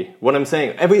energy, what I'm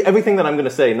saying, everything that I'm going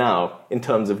to say now in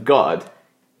terms of God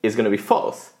is going to be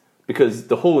false, because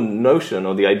the whole notion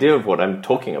or the idea of what I'm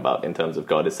talking about in terms of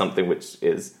God is something which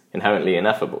is inherently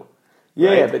ineffable.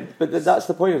 Yeah, right? but that's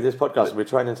the point of this podcast. We're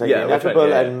trying to take the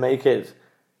ineffable and make it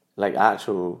like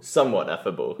actual... somewhat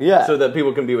effable. Yeah. So that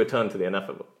people can be returned to the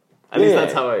ineffable. At least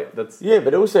that's how Yeah,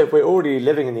 but also if we're already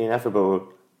living in the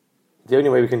ineffable... the only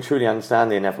way we can truly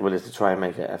understand the ineffable is to try and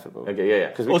make it effable. Okay,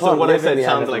 yeah. Also, what I said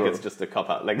sounds like it's just a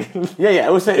cop-out. Like,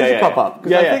 also it's a cop-out.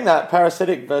 Because I think that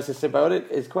parasitic versus symbiotic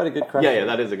is quite a good question. Yeah,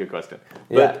 that is a good question.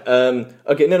 But,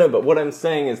 but what I'm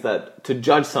saying is that to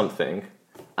judge something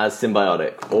as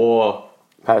symbiotic or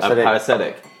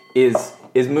parasitic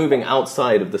is moving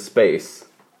outside of the space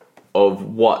of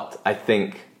what I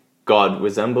think God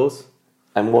resembles.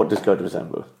 And what does God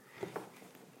resemble?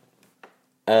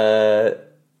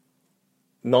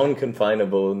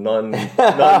 Non-confinable,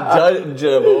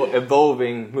 non-judgeable,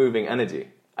 evolving, moving energy.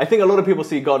 I think a lot of people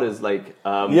see God as like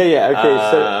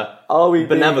so are we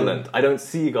benevolent? I don't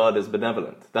see God as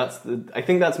benevolent. I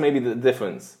think that's maybe the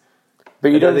difference.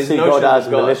 But you don't see God as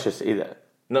malicious either.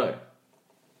 No.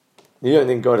 You don't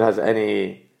think God has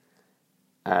any...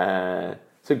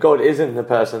 so God isn't the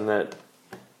person that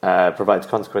provides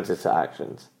consequences to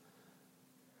actions.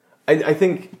 I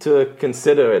think to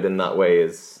consider it in that way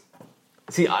is...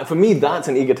 See, for me, that's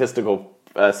an egotistical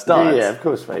start. Yeah, of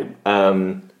course, right.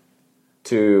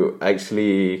 To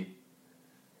actually...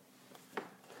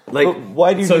 But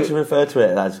why do you need to refer to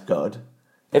it as God?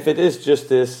 If it is just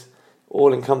this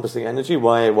all-encompassing energy,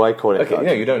 why call it God?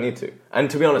 No, you don't need to.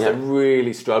 And to be honest, I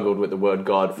really struggled with the word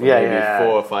God for maybe 4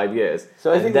 or 5 years.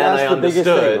 So I think that's the biggest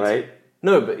thing, right?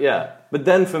 No, but yeah. But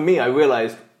then for me, I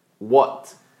realized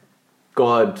what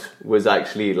God was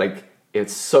actually like.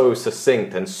 It's so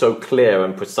succinct and so clear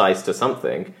and precise to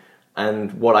something.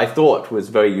 And what I thought was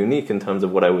very unique in terms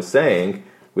of what I was saying,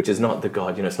 which is not the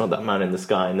God, it's not that man in the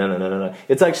sky. No.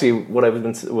 It's actually what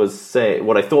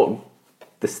what I thought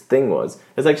this thing was,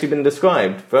 has actually been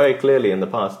described very clearly in the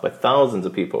past by thousands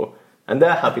of people. And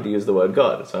they're happy to use the word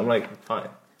God. So I'm like, fine.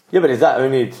 Yeah, but is that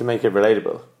only to make it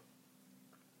relatable?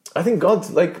 I think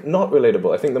God's like not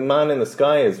relatable. I think the man in the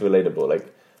sky is relatable.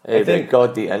 Like, I think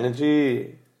God, the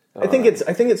energy... I think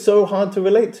it's so hard to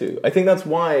relate to. I think that's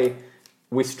why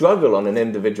we struggle on an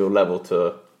individual level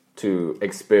to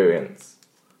experience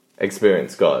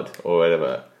God or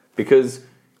whatever, because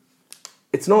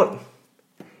it's not.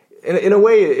 In a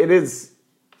way, it is.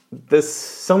 There's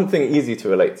something easy to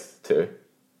relate to,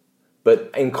 but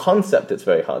in concept, it's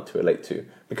very hard to relate to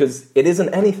because it isn't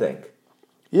anything.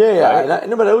 Yeah. Right?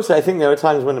 But also I think there are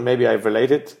times when maybe I've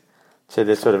related to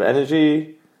this sort of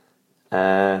energy.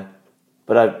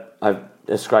 But I've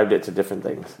ascribed it to different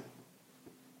things.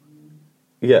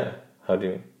 Yeah. How do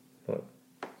you mean? What?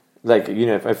 Like,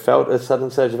 if I felt a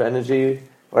sudden surge of energy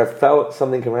or I felt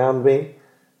something around me,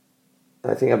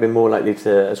 I think I've been more likely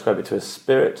to ascribe it to a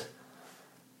spirit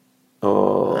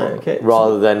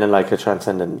rather than like a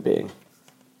transcendent being.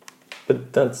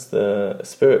 But that's the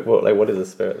spirit. What is a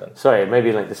spirit then? Sorry,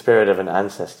 maybe like the spirit of an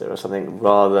ancestor or something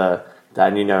rather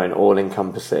than, an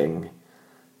all-encompassing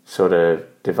sort of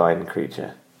divine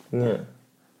creature. Yeah.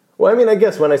 Well, I mean, I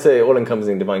guess when I say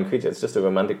all-encompassing divine creature, it's just a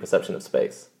romantic perception of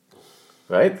space,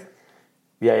 right?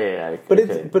 Yeah.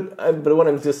 But but what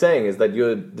I'm just saying is that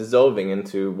you're dissolving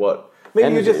into what maybe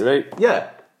energy, right?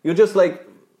 Yeah, you're just like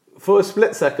for a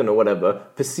split second or whatever,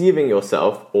 perceiving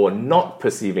yourself or not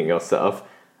perceiving yourself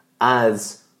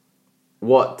as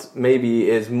what maybe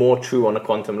is more true on a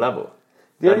quantum level.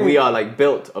 that we are like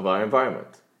built of our environment.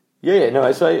 Yeah,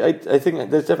 no. So I think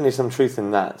that there's definitely some truth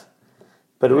in that,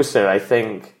 but also I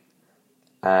think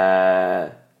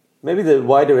maybe the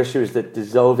wider issue is that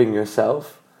dissolving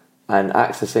yourself and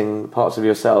accessing parts of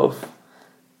yourself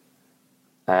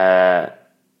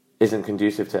isn't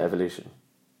conducive to evolution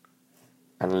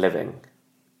and living.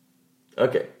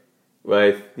 Okay.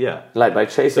 Right. Yeah. Like by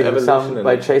chasing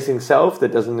chasing self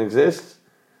that doesn't exist.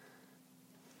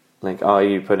 Like, are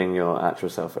you putting your actual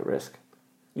self at risk?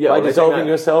 Yeah. By dissolving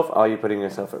yourself, are you putting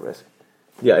yourself at risk?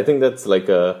 Yeah, I think that's like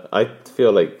I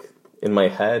feel like in my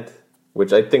head,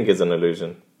 which I think is an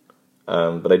illusion,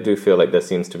 but I do feel like there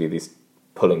seems to be these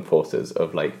pulling forces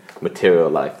of like material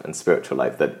life and spiritual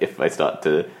life that if I start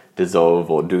to dissolve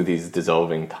or do these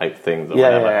dissolving type things or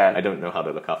whatever, I don't know how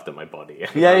to look after my body.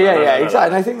 Exactly.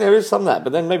 And I think there is some of that,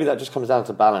 but then maybe that just comes down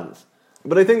to balance.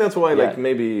 But I think that's why, like,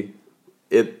 maybe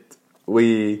this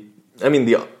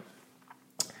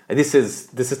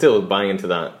is still buying into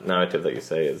that narrative that you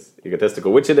say is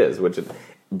egotistical, which it is,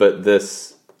 but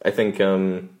this, I think,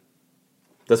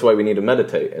 that's why we need to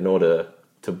meditate in order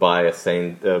to buy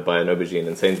an aubergine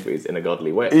in Sainsbury's in a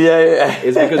godly way.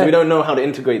 Is because we don't know how to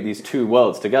integrate these two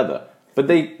worlds together. But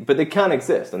they can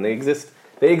exist, and they exist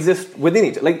within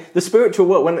each other. Like the spiritual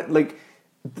world, when like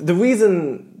the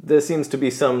reason there seems to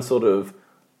be some sort of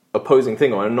opposing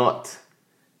thing, or I'm not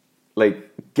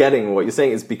like getting what you're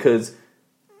saying, is because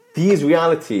these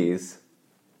realities,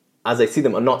 as I see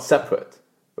them, are not separate.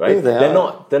 Right? Yeah,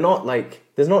 they're not like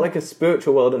there's not like a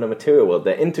spiritual world and a material world.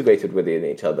 They're integrated within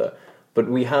each other. But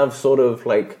we have sort of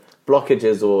like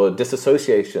blockages or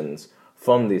disassociations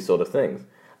from these sort of things.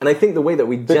 And I think the way that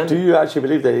we... But do you actually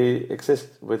believe they exist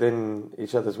within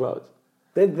each other's worlds?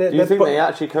 Do you think they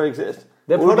actually coexist?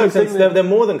 They're products they're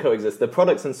more than coexist. They're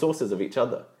products and sources of each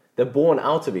other. They're born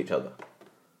out of each other.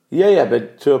 Yeah,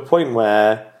 but to a point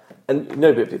where...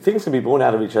 but things can be born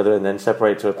out of each other and then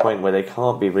separate to a point where they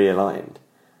can't be realigned.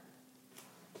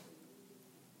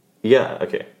 Yeah,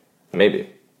 okay. Maybe.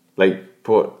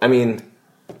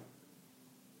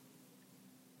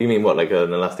 You mean what, like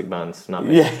an elastic band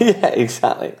snapping? Yeah,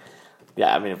 exactly.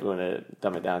 Yeah, I mean, if we want to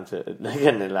dumb it down to like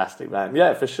an elastic band,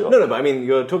 yeah, for sure. No, but I mean,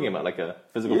 you're talking about like a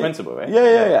physical principle, right?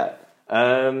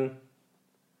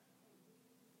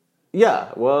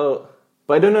 Yeah. Well,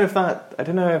 but I don't know if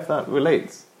that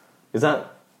relates. Is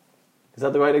that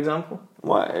the right example?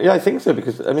 Well, yeah, I think so,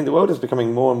 because I mean, the world is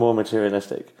becoming more and more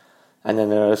materialistic, and then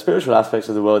there are spiritual aspects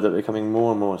of the world that are becoming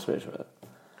more and more spiritual.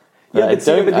 Yeah, these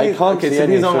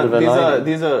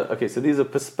are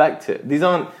perspective. These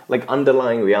aren't like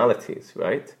underlying realities,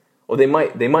 right? Or they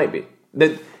might be.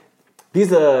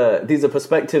 These are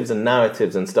perspectives and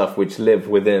narratives and stuff which live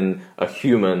within a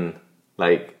human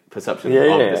like perception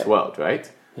of this world,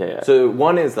 right? Yeah. So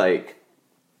one is like,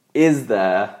 is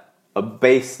there a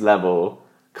base level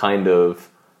kind of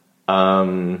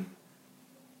God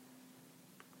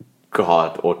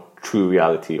or true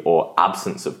reality or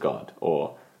absence of God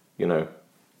or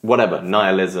whatever,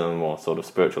 nihilism or sort of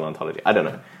spiritual ontology. I don't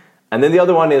know. And then the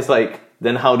other one is like,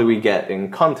 then how do we get in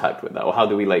contact with that? Or how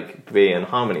do we like be in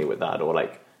harmony with that? Or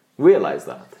like realize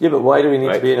that? Yeah, but why do we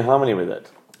need to be in harmony with it?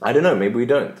 I don't know. Maybe we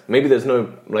don't. Maybe there's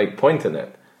no like point in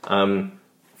it.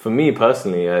 For me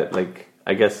personally,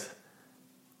 I guess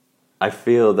I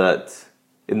feel that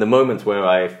in the moments where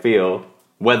I feel,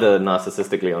 whether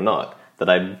narcissistically or not, that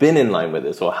I've been in line with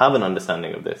this or have an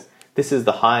understanding of this, this is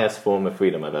the highest form of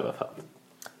freedom I've ever felt.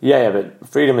 Yeah, but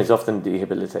freedom is often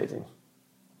debilitating.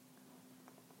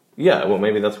 Yeah, well,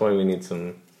 maybe that's why we need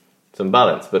some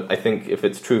balance. But I think if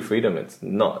it's true freedom, it's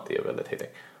not debilitating.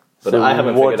 But so I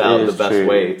haven't figured out the best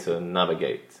way to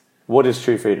navigate. What is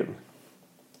true freedom?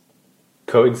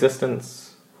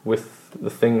 Coexistence with the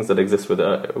things that exist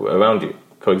around you.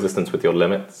 Coexistence with your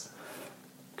limits.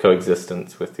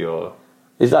 Coexistence with your...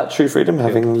 Is that true freedom,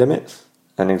 having limits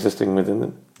and existing within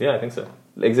them? Yeah, I think so.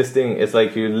 Existing is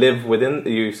like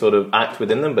you sort of act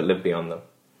within them, but live beyond them.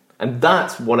 And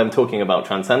that's what I'm talking about,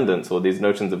 transcendence or these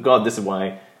notions of God. This is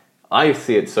why I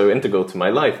see it so integral to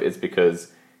my life, is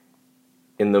because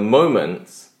in the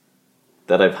moments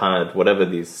that I've had, whatever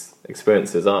these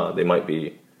experiences are, they might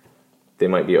be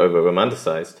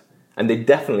over-romanticized. And they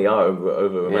definitely are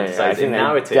over-romanticized in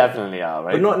narrative. They definitely are,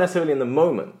 right? But not necessarily in the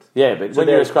moment. Yeah, but when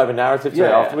you ascribe a narrative to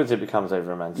it afterwards, it becomes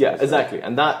over-romanticized. Yeah, exactly. Right?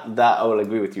 And that I will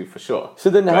agree with you for sure. So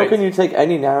then how can you take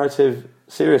any narrative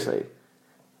seriously?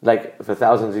 Like, for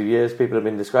thousands of years, people have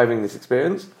been describing this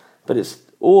experience, but it's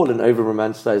all an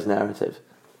over-romanticized narrative.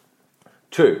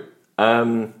 True.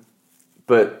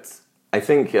 But I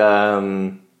think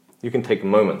you can take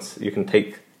moments. You can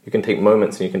take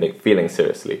moments and you can take feelings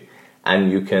seriously.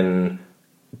 And you can,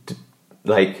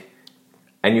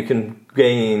 and you can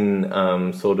gain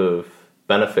sort of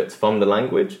benefits from the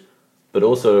language, but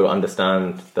also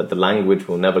understand that the language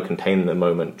will never contain the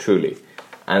moment truly,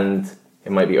 and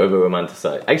it might be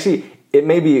over-romanticized. Actually, it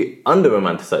may be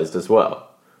under-romanticized as well,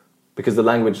 because the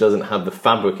language doesn't have the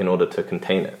fabric in order to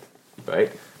contain it,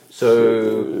 right?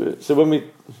 So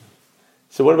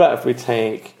what about if we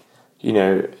take,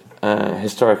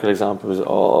 historical examples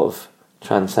of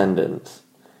transcendence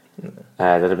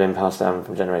that have been passed down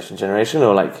from generation to generation,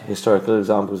 or like historical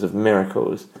examples of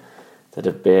miracles that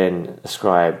have been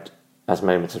ascribed as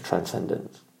moments of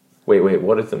transcendence? Wait,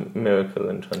 what is the miracle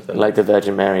in transcendence? Like the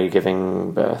Virgin Mary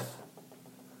giving birth.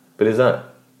 But is that,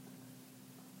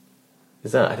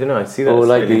 I don't know, I see that. Or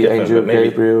like the angel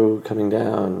Gabriel coming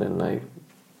down and like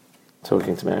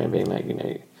talking to Mary and being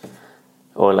like,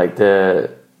 or like the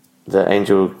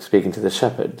angel speaking to the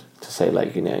shepherd to say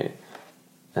like,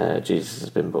 Jesus has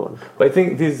been born. But I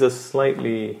think these are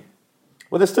slightly...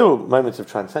 Well, there's still moments of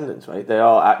transcendence, right? They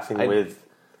are acting with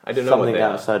I don't know something what they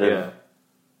outside are. of...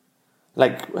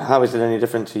 Like, how is it any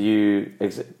different to you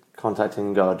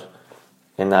contacting God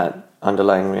in that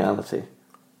underlying reality?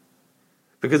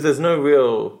 Because there's no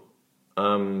real...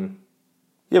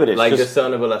 but it's like just...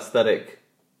 discernible aesthetic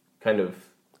kind of...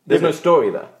 There's no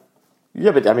story there.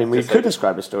 Yeah, but I mean, we could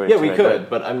describe a story. Yeah, we could,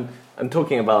 but I'm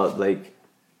talking about like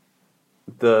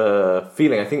the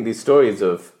feeling. I think these stories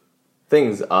of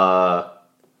things are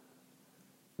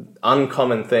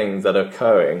uncommon things that are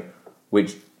occurring,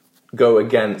 which go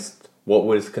against what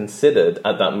was considered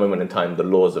at that moment in time the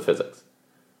laws of physics,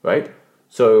 right?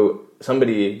 So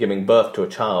somebody giving birth to a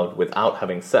child without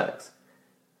having sex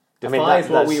defies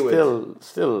what we would...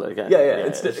 Still again.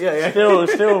 Yeah.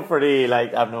 Still pretty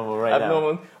like abnormal right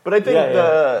now. But I think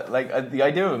the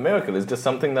idea of a miracle is just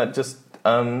something that just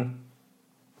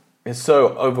is so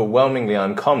overwhelmingly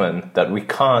uncommon that we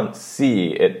can't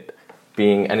see it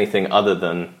being anything other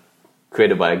than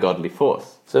created by a godly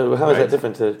force. So how is that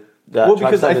different to that? Well,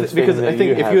 because I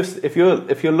think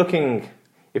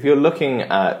if you're looking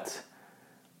at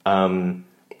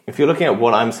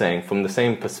what I'm saying from the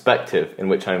same perspective in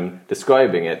which I'm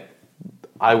describing it,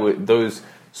 those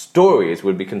stories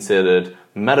would be considered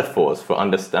metaphors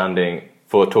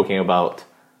for talking about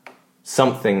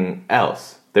something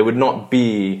else. They would not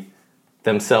be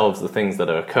themselves the things that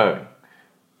are occurring,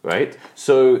 right?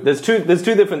 So there's two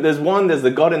different. There's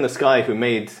the God in the sky who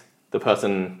made the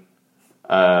person,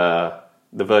 the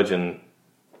virgin,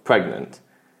 pregnant,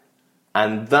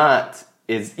 and that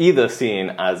is either seen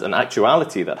as an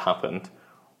actuality that happened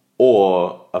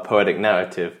or a poetic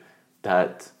narrative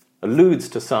that alludes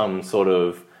to some sort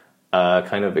of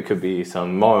it could be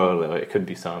some moral or it could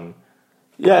be some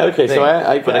okay thing. So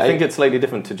I think it's slightly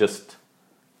different to just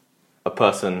a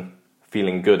person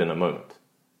feeling good in a moment.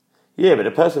 Yeah, but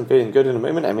a person feeling good in a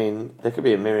moment, I mean, there could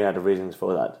be a myriad of reasons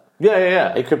for that.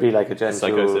 Yeah. It could be like a gentle...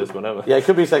 Psychosis, whatever. Yeah, it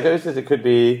could be psychosis, it could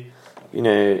be, you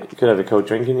could have a cold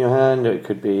drink in your hand, or it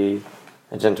could be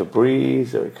a gentle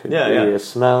breeze, or it could be a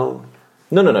smell.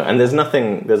 No. And there's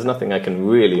nothing I can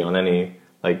really on any,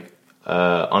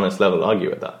 honest level argue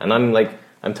with that. And I'm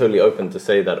totally open to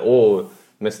say that all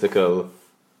mystical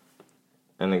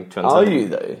and transcendent... Are you,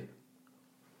 though?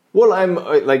 Well, I'm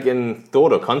in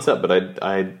thought or concept, but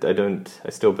I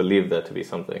still believe there to be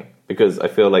something. Because I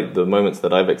feel like the moments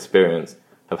that I've experienced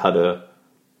have had a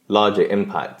larger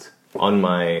impact on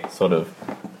my sort of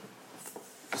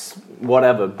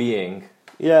whatever being.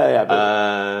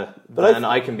 But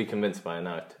I can be convinced by a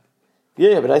narrative.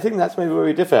 Yeah, but I think that's maybe where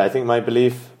we differ. I think my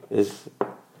belief is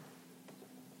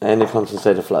in a constant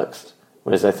state of flux,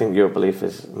 whereas I think your belief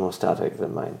is more static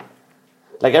than mine.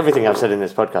 Like everything I've said in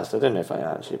this podcast, I don't know if I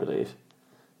actually believe.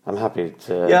 I'm happy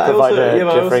to provide a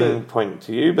differing point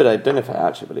to you, but I don't know if I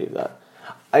actually believe that.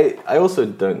 I also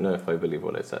don't know if I believe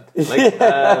what I said.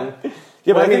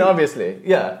 Obviously,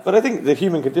 yeah. But I think the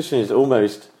human condition is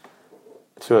almost,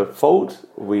 to a fault,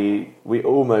 we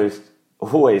almost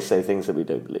always say things that we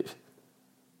don't believe.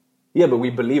 Yeah, but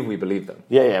we believe them.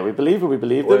 Yeah, we believe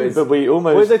them, but we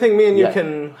almost... Whereas I think me and you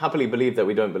can happily believe that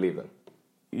we don't believe them.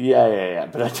 Yeah.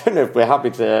 But I don't know if we're happy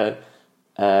to...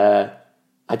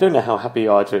 I don't know how happy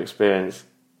you are to experience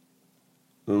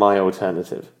my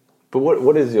alternative. But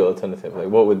what is your alternative? Like,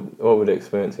 what would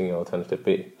experiencing your alternative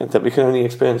be? And that we can only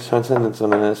experience transcendence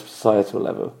on a societal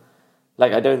level.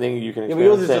 Like, I don't think you can experience... Yeah,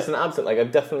 but yours is just an absent. Like,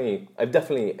 I've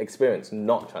definitely experienced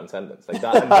not transcendence. Like,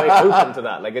 that, I'm very open to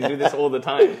that. Like, I do this all the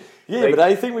time. Yeah, but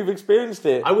I think we've experienced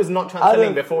it. I was not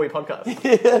transcending before we podcast.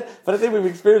 Yeah, but I think we've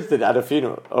experienced it at a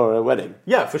funeral or a wedding.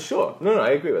 Yeah, for sure. No, I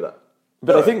agree with that.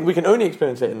 But I think we can only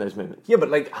experience it in those moments. Yeah, but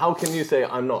like, how can you say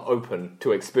I'm not open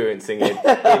to experiencing it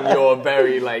in your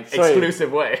very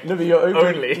exclusive way? No, but you're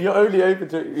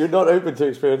not open to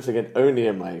experiencing it only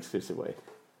in my exclusive way.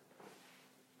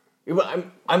 Yeah, but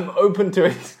I'm open to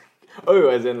it. Oh,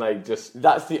 as in just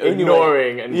that's the only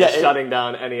ignoring way. And just shutting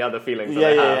down any other feelings that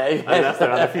I have, unless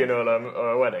they're at a funeral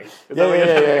or a wedding.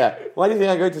 Yeah. Why do you think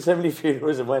I go to so many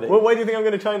funerals and weddings? Well, why do you think I'm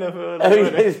going to China for a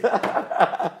wedding?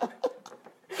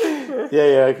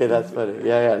 Okay, that's funny.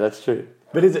 Yeah, that's true.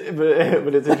 But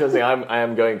it's interesting. I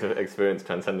am going to experience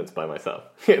transcendence by myself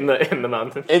in the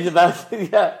mountains. In the mountains,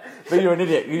 yeah. But you're an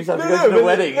idiot. You just have to go to the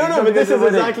wedding. No, but this is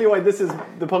exactly why this is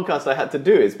the podcast I had to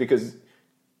do. Is because,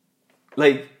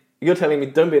 you're telling me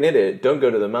don't be an idiot, don't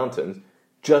go to the mountains,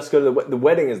 just go to the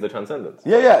wedding is the transcendence.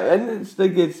 Yeah, and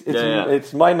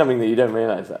it's mind numbing that you don't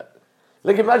realise that.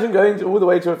 Imagine going all the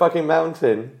way to a fucking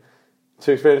mountain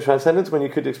to experience transcendence when you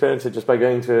could experience it just by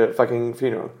going to a fucking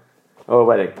funeral or a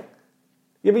wedding.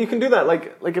 Yeah, but you can do that.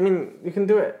 You can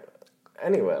do it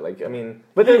anywhere. I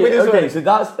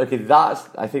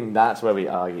think that's where we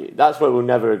argue. That's what we'll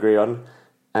never agree on.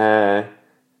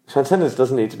 Transcendence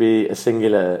doesn't need to be a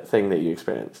singular thing that you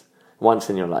experience once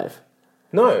in your life.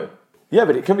 No. Yeah,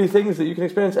 but it can be things that you can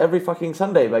experience every fucking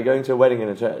Sunday by going to a wedding in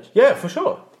a church. Yeah, for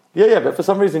sure. Yeah, but for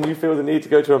some reason you feel the need to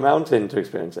go to a mountain to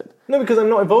experience it. No, because I'm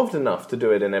not evolved enough to do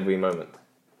it in every moment.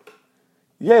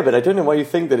 Yeah, but I don't know why you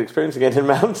think that experiencing it in a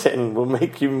mountain will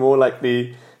make you more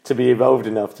likely to be evolved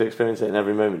enough to experience it in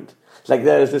every moment.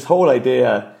 There's this whole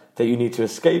idea that you need to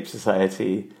escape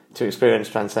society to experience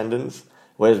transcendence,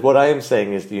 whereas what I am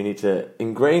saying is that you need to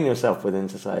ingrain yourself within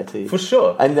society. For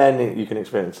sure. And then you can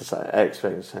experience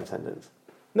transcendence.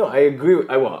 No, I agree.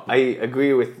 I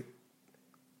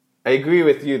agree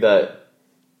with you that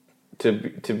to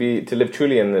live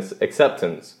truly in this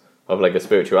acceptance of a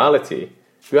spirituality,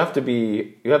 you have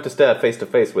to stare face to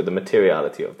face with the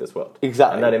materiality of this world.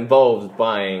 Exactly. And that involves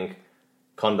buying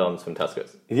condoms from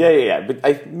Tesco's. Yeah. But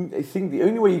I think the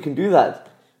only way you can do that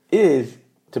is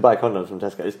to buy condoms from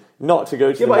Tesco's, not to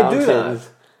go to the mountains. I do that.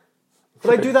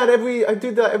 But I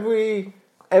do that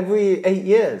every 8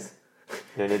 years.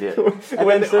 You're an idiot.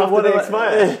 After they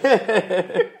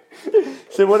expire.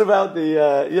 So what about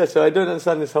so I don't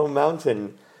understand this whole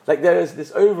mountain. There is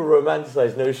this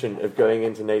over-romanticized notion of going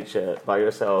into nature by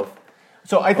yourself.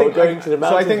 So I think going to the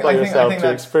mountains by yourself to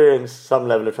experience some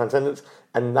level of transcendence,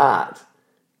 and that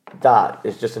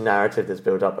is just a narrative that's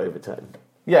built up over time.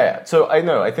 Yeah. So I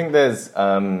know. I think there's.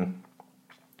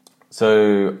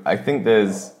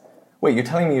 Wait, you're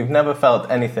telling me you've never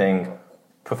felt anything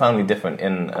profoundly different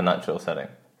in a natural setting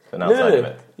than outside of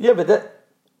it? Yeah, but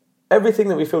everything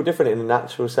that we feel different in a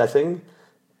natural setting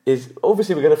is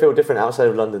obviously we're going to feel different outside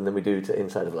of London than we do to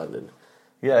inside of London.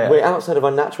 Yeah. We're outside of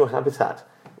our natural habitat.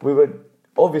 We were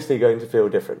obviously going to feel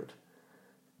different.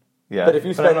 Yeah. But if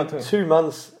you spend 2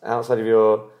 months outside of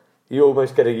you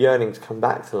almost get a yearning to come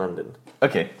back to London.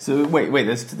 Okay, so wait.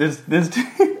 There's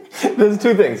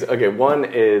two things. Okay, one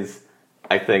is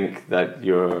I think that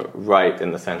you're right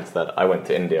in the sense that I went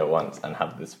to India once and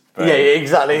had this very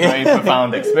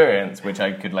profound experience, which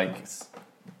I could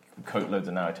quote loads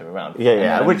of narrative around.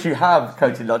 Yeah, which you have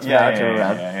quoted lots of narrative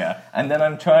around. Yeah. And then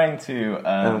I'm trying to.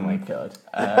 Oh my god.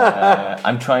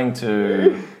 I'm trying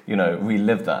to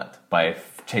relive that by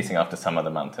chasing after some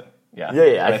other mountain.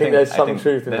 Yeah. I think there's some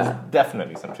truth in that. There's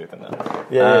definitely some truth in that.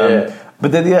 Yeah.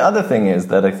 But then the other thing is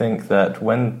that I think that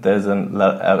when there's an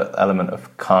element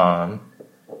of calm,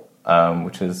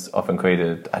 which is often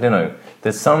created, I don't know,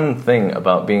 there's something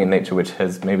about being in nature which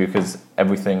has, maybe because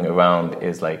everything around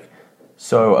is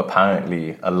so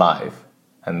apparently alive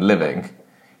and living,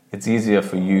 it's easier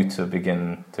for you to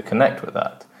begin to connect with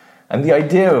that. And the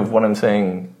idea of what I'm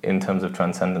saying in terms of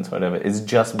transcendence or whatever is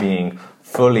just being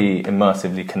fully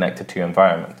immersively connected to your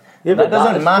environment. Yeah, that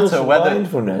doesn't matter whether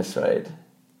mindfulness, right?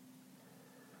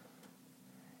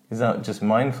 Is that just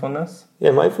mindfulness?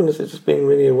 Yeah, mindfulness is just being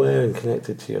really aware and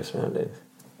connected to your surroundings.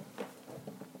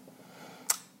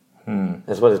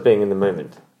 As well as being in the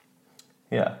moment.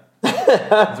 Yeah.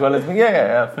 As well as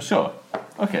yeah, for sure.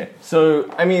 Okay, so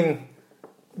I mean,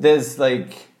 there's Is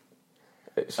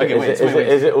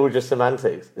it all just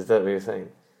semantics? Is that what you're saying?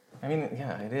 I mean,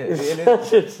 yeah, it is. Of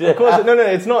course, no,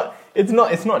 it's not.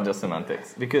 It's not just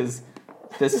semantics because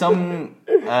there's some,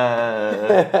 and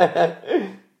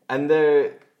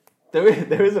there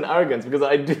is an arrogance because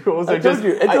I do also I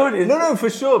told you. No, for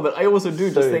sure. But I also do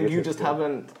just think you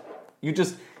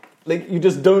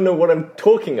just don't know what I'm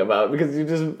talking about because you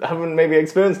just haven't maybe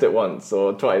experienced it once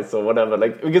or twice or whatever.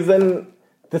 Because then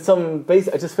there's some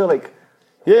basic. I just feel like.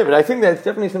 Yeah, but I think there's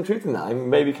definitely some truth in that.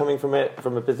 I'm maybe coming from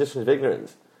a position of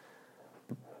ignorance.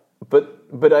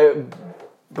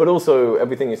 But also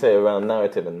everything you say around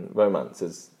narrative and romance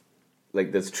is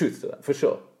like there's truth to that for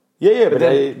sure. Yeah, but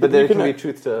there can be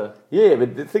truth to. Yeah,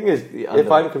 but the thing is,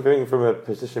 if I'm comparing from a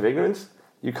position of ignorance,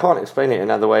 you can't explain it in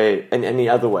any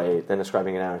other way than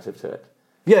ascribing a narrative to it.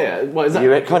 Yeah. Well, exactly.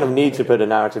 You kind of need to put a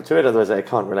narrative to it, otherwise I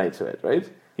can't relate to it, right?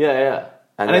 Yeah.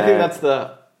 And I think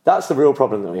that's the real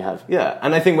problem that we have. Yeah,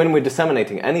 and I think when we're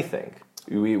disseminating anything,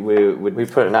 we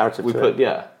put a narrative to it.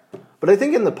 Yeah. But I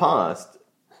think in the past,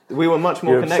 we were much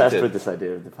more connected. You're obsessed with this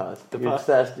idea of the past. You're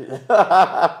obsessed.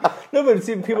 No, but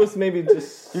see, people maybe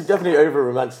just... You've definitely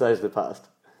over-romanticized the past.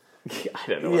 I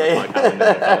don't know what the fuck happened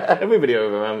there. Everybody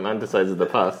over-romanticizes the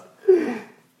past.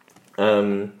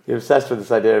 You're obsessed with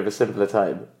this idea of a simpler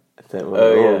time. That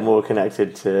we're all more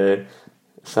connected to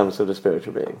some sort of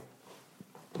spiritual being.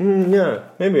 Yeah,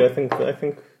 maybe. I think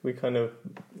we kind of...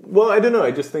 Well, I don't know.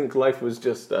 I just think life was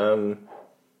just... I don't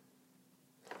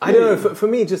know. For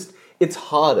me, just... It's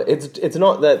harder. It's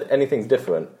not that anything's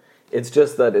different. It's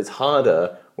just that it's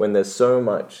harder when there's so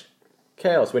much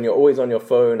chaos. When you're always on your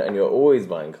phone and you're always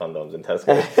buying condoms in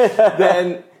Tesco,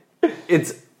 then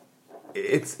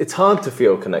it's hard to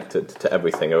feel connected to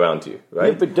everything around you,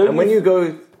 right? Yeah, but when you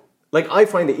go, like, I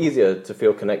find it easier to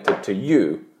feel connected to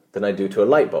you than I do to a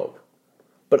light bulb.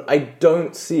 But I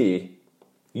don't see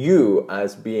you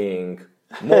as being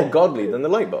more godly than the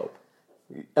light bulb,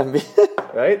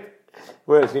 right?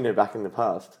 Whereas, back in the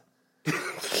past,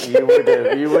 you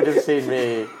would have seen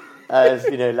me as,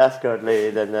 less godly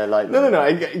than the light bulb. No.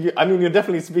 I mean, you're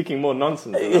definitely speaking more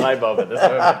nonsense than the light bulb at this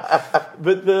moment.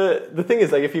 But the thing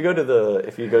is, like, if you go to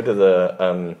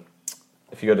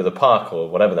the park or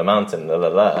whatever, the mountain,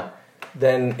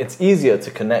 then it's easier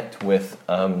to connect with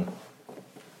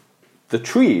the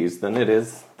trees than it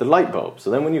is the light bulb. So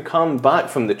then when you come back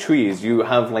from the trees, you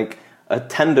have like a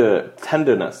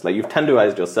tenderness, like you've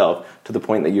tenderized yourself to the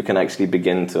point that you can actually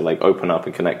begin to like open up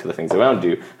and connect to the things around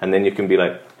you, and then you can be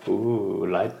like, ooh,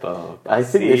 light bulb. I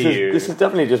think this is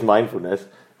definitely just mindfulness,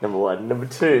 number one. Number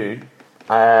two,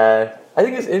 I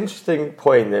think it's an interesting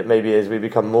point that maybe as we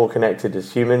become more connected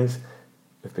as humans,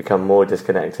 we've become more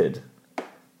disconnected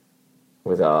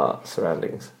with our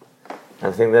surroundings.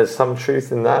 And I think there's some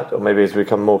truth in that, or maybe as we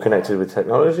become more connected with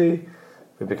technology,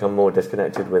 we become more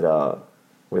disconnected with our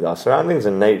surroundings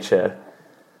and nature.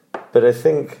 But I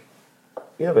think,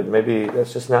 but maybe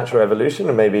that's just natural evolution,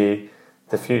 and maybe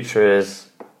the future is,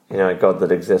 a God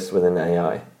that exists within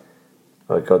AI,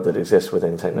 or a God that exists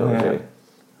within technology. Yeah.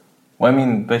 Well, I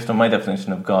mean, based on my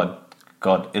definition of God,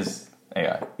 God is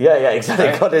AI. Yeah, exactly.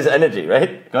 Right? God is energy,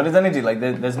 right? God is energy. Like,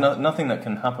 there's nothing that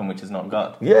can happen which is not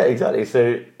God. Yeah, exactly.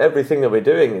 So everything that we're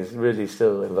doing is really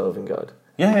still involving God.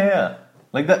 Yeah.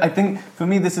 Like that. I think for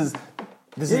me, this is.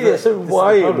 So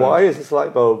why is this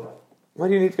light bulb? Why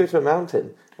do you need to go to a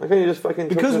mountain? Why can't you just fucking?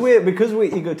 Because we're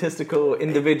egotistical,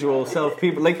 individual, self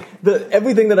people. Like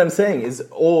everything that I'm saying is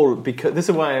all because this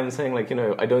is why I'm saying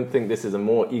I don't think this is a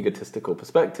more egotistical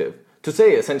perspective. To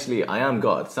say essentially I am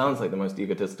God sounds like the most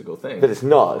egotistical thing. But it's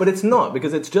not. But it's not,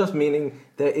 because it's just meaning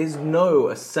there is no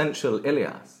essential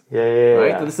Ilias. Yeah. Right?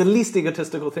 Yeah. That's the least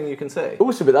egotistical thing you can say.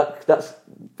 Also, but that's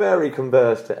very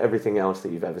converse to everything else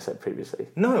that you've ever said previously.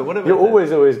 No, whatever. You're always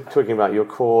talking about your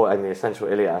core and the essential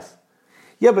Ilias.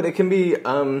 Yeah, but it can be.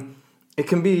 The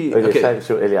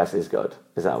essential Ilias is God.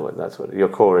 Is that what? That's what your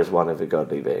core is, one of a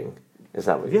godly being. Is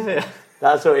that what? Yeah.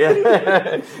 That's what.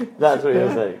 That's what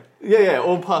you're saying. Yeah.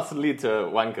 All paths lead to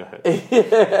wankerhood.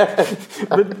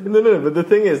 But no. But the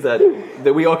thing is that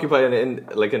we occupy an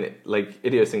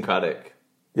idiosyncratic.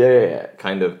 Yeah.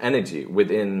 Kind of energy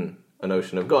within a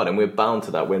notion of God, and we're bound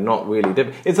to that. We're not really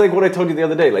different. It's like what I told you the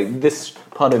other day. Like, this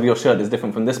part of your shirt is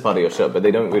different from this part of your shirt, but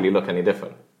they don't really look any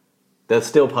different. They're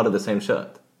still part of the same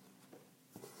shirt.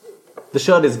 The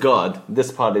shirt is God.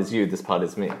 This part is you. This part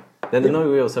is me. There's no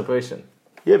real separation.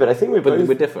 Yeah, but I think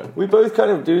we're different. We both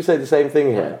kind of do say the same thing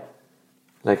here.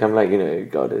 Like, I'm like,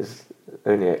 God is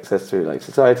only access through like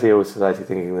society, or society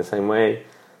thinking the same way.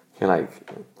 You're like,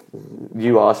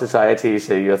 you are society,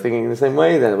 so you're thinking the same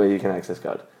way. That way you can access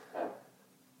God.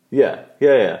 Yeah.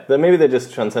 Then maybe they're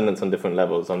just transcendence on different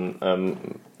levels, in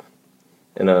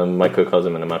a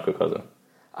microcosm and a macrocosm.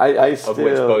 Of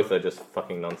which both are just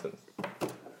fucking nonsense.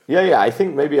 Yeah. I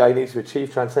think maybe I need to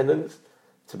achieve transcendence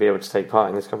to be able to take part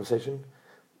in this conversation,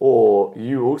 or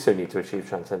you also need to achieve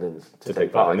transcendence to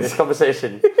take part in this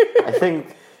conversation. I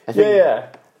think. Yeah.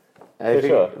 I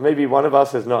think sure. Maybe one of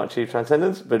us has not achieved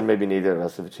transcendence, but maybe neither of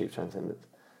us have achieved transcendence.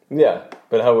 Yeah,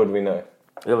 but how would we know?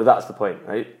 Yeah, well, that's the point,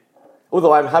 right?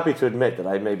 Although I'm happy to admit that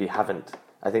I maybe haven't.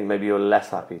 I think maybe you're less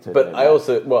happy to admit that.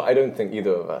 But I don't think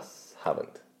either of us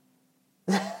haven't.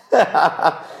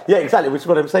 Yeah, exactly, which is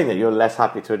what I'm saying, that you're less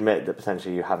happy to admit that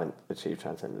potentially you haven't achieved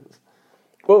transcendence.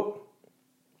 Well,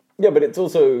 yeah, but it's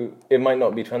also, it might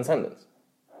not be transcendence.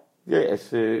 Yeah,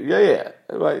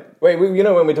 right. Wait, when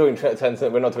we're talking transcendence,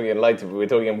 we're not talking enlightenment, we're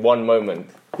talking in one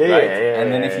moment. Yeah, right? yeah.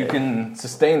 And then if you can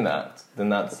sustain that, then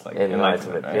that's like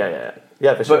enlightenment. Right?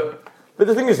 Yeah, for sure. But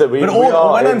the thing is that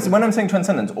when I'm saying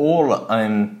transcendence, all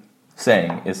I'm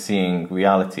saying is seeing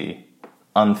reality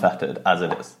unfettered as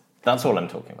it is. That's all I'm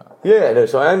talking about. Yeah, no,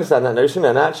 so I understand that notion,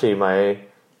 and actually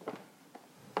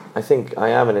I think I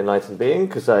am an enlightened being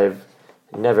because I've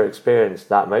never experienced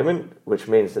that moment, which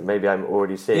means that maybe I'm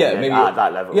already seeing it at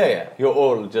that level. Yeah. You're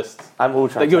all just... I'm all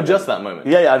transcendent. Like you're just that moment.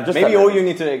 Yeah, I'm just maybe that all moment. you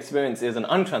need to experience is an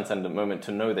untranscendent moment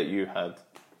to know that you had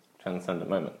transcendent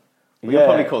moment. Yeah. You'll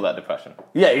probably call that depression.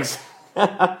 Yeah,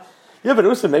 yeah, but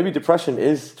also maybe depression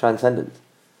is transcendent.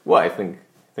 Well, I think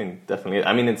definitely.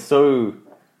 I mean, it's so...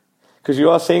 Because you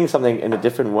are seeing something in a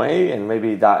different way, and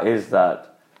maybe that is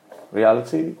that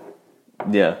reality.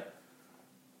 Yeah.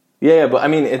 Yeah, but I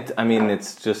mean, it's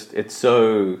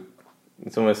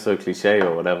almost so cliche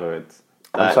or whatever.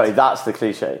 I'm sorry, that's the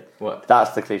cliche. What?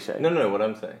 That's the cliche. No, what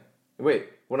I'm saying. Wait,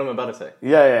 what I'm about to say.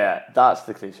 Yeah, that's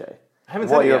the cliche. I haven't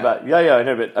said it yet. Yeah, I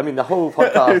know, but I mean, the whole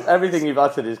podcast, everything you've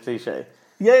uttered is cliche.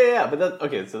 Yeah, but that's...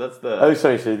 Okay, so that's the... Oh,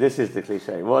 sorry, so this is the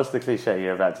cliche. What's the cliche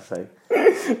you're about to say?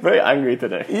 Very angry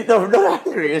today. No, I'm not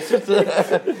angry, it's just...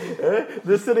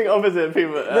 They're sitting opposite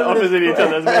people, opposite each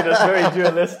other has made us very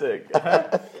dualistic.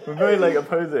 We're very,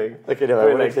 opposing. Okay, no, I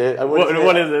wanted to...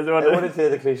 What is this? I wanted to hear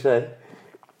the cliche.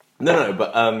 No,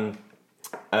 but...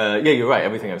 yeah, you're right,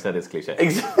 everything I've said is cliche.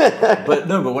 But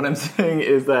what I'm saying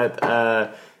is that...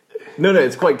 No,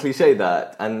 it's quite cliche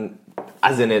that, and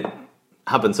as in it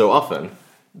happens so often,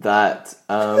 that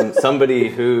somebody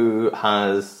who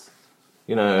has,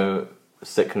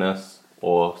 sickness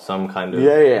or some kind of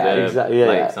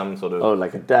exactly, some sort of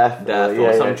like a death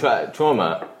or some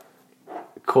trauma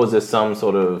causes some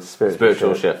sort of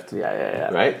spiritual shift. Yeah.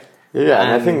 Right? Yeah,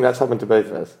 and I think that's happened to both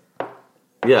of us.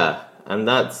 Yeah, and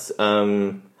that's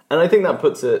and I think that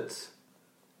puts it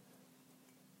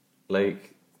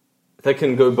that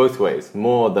can go both ways.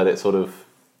 More that it sort of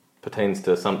pertains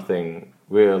to something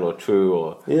real or true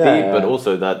or deep, but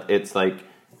also that it's like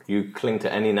you cling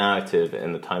to any narrative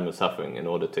in the time of suffering in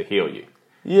order to heal you.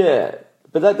 Yeah,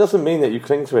 but that doesn't mean that you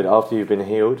cling to it after you've been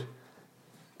healed.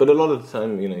 But a lot of the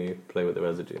time, you play with the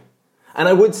residue. And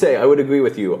I would agree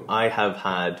with you, I have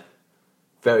had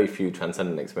very few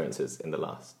transcendent experiences in the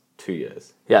last 2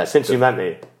 years. Yeah, since you met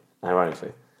me,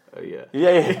 ironically. Oh, yeah.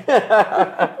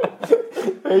 Yeah.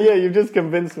 Yeah, you've just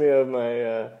convinced me of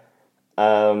my...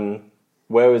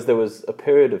 whereas there was a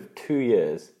period of 2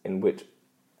 years in which...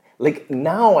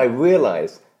 now I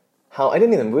realize how... I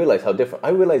didn't even realize how different... I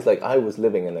realized, I was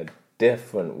living in a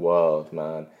different world,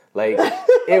 man.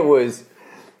 It was...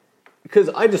 Because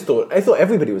I thought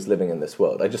everybody was living in this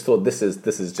world. I just thought this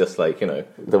is just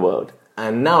the world.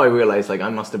 And now I realize I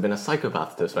must have been a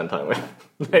psychopath to spend time with.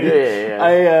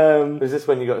 Yeah. Was this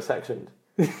when you got sectioned?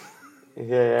 Yeah.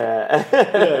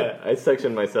 Yeah, I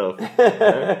sectioned myself.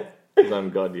 Because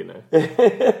I'm God, And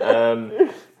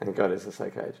God is a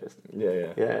psychiatrist.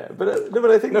 Yeah. Yeah, but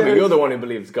I think... No, but you're the one who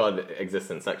believes God exists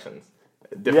in sections.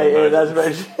 Yeah, that's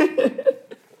right.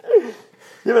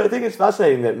 Yeah, but I think it's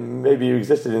fascinating that maybe you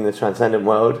existed in the transcendent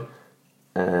world,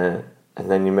 and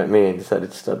then you met me and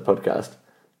decided to start a podcast,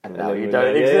 and now you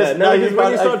don't exist. Yeah. No, because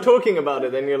when you start talking about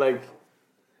it, then you're like...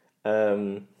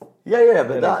 but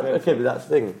that's the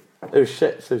thing. Oh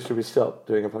shit, so should we stop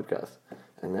doing a podcast?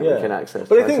 And then we can access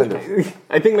transcendence.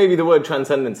 I think maybe the word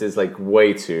transcendence is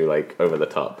way too over the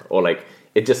top, or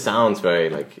it just sounds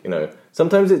very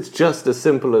sometimes it's just as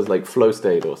simple as flow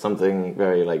state or something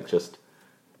very just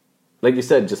like you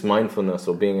said, just mindfulness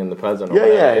or being in the present. Or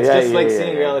it's just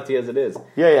seeing reality as it is.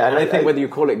 Yeah. And I think whether you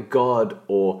call it God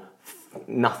or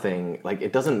nothing,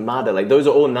 it doesn't matter. Those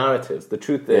are all narratives. The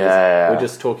truth is, we're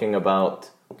just talking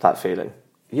about that feeling.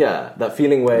 Yeah, that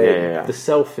feeling where the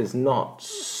self is not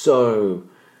so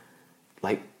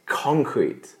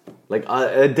concrete.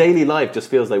 A daily life just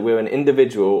feels like we're an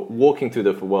individual walking through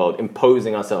the world,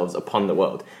 imposing ourselves upon the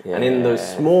world. And in those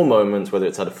small moments, whether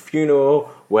it's at a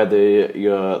funeral, whether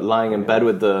you're lying in bed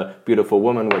with the beautiful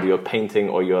woman, whether you're painting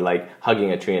or you're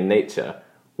hugging a tree in nature,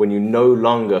 when you no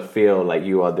longer feel like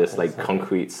you are this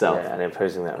concrete self. Yeah, and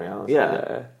imposing that reality.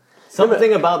 Yeah.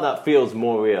 Something about that feels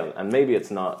more real, and maybe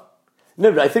it's not.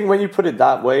 No, but I think when you put it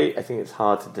that way, I think it's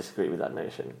hard to disagree with that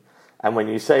notion. And when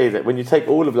you say that, when you take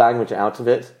all of language out of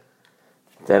it,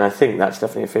 then I think that's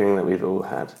definitely a feeling that we've all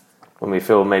had when we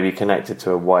feel maybe connected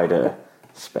to a wider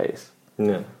space.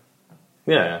 Yeah,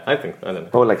 I don't know.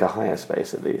 Or a higher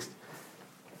space, at least.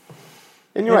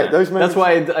 And you're right, those moments...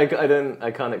 That's why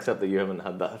I can't accept that you haven't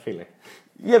had that feeling.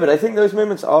 Yeah, but I think those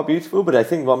moments are beautiful, but I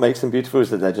think what makes them beautiful is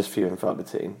that they're just few and far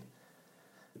between.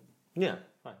 Yeah.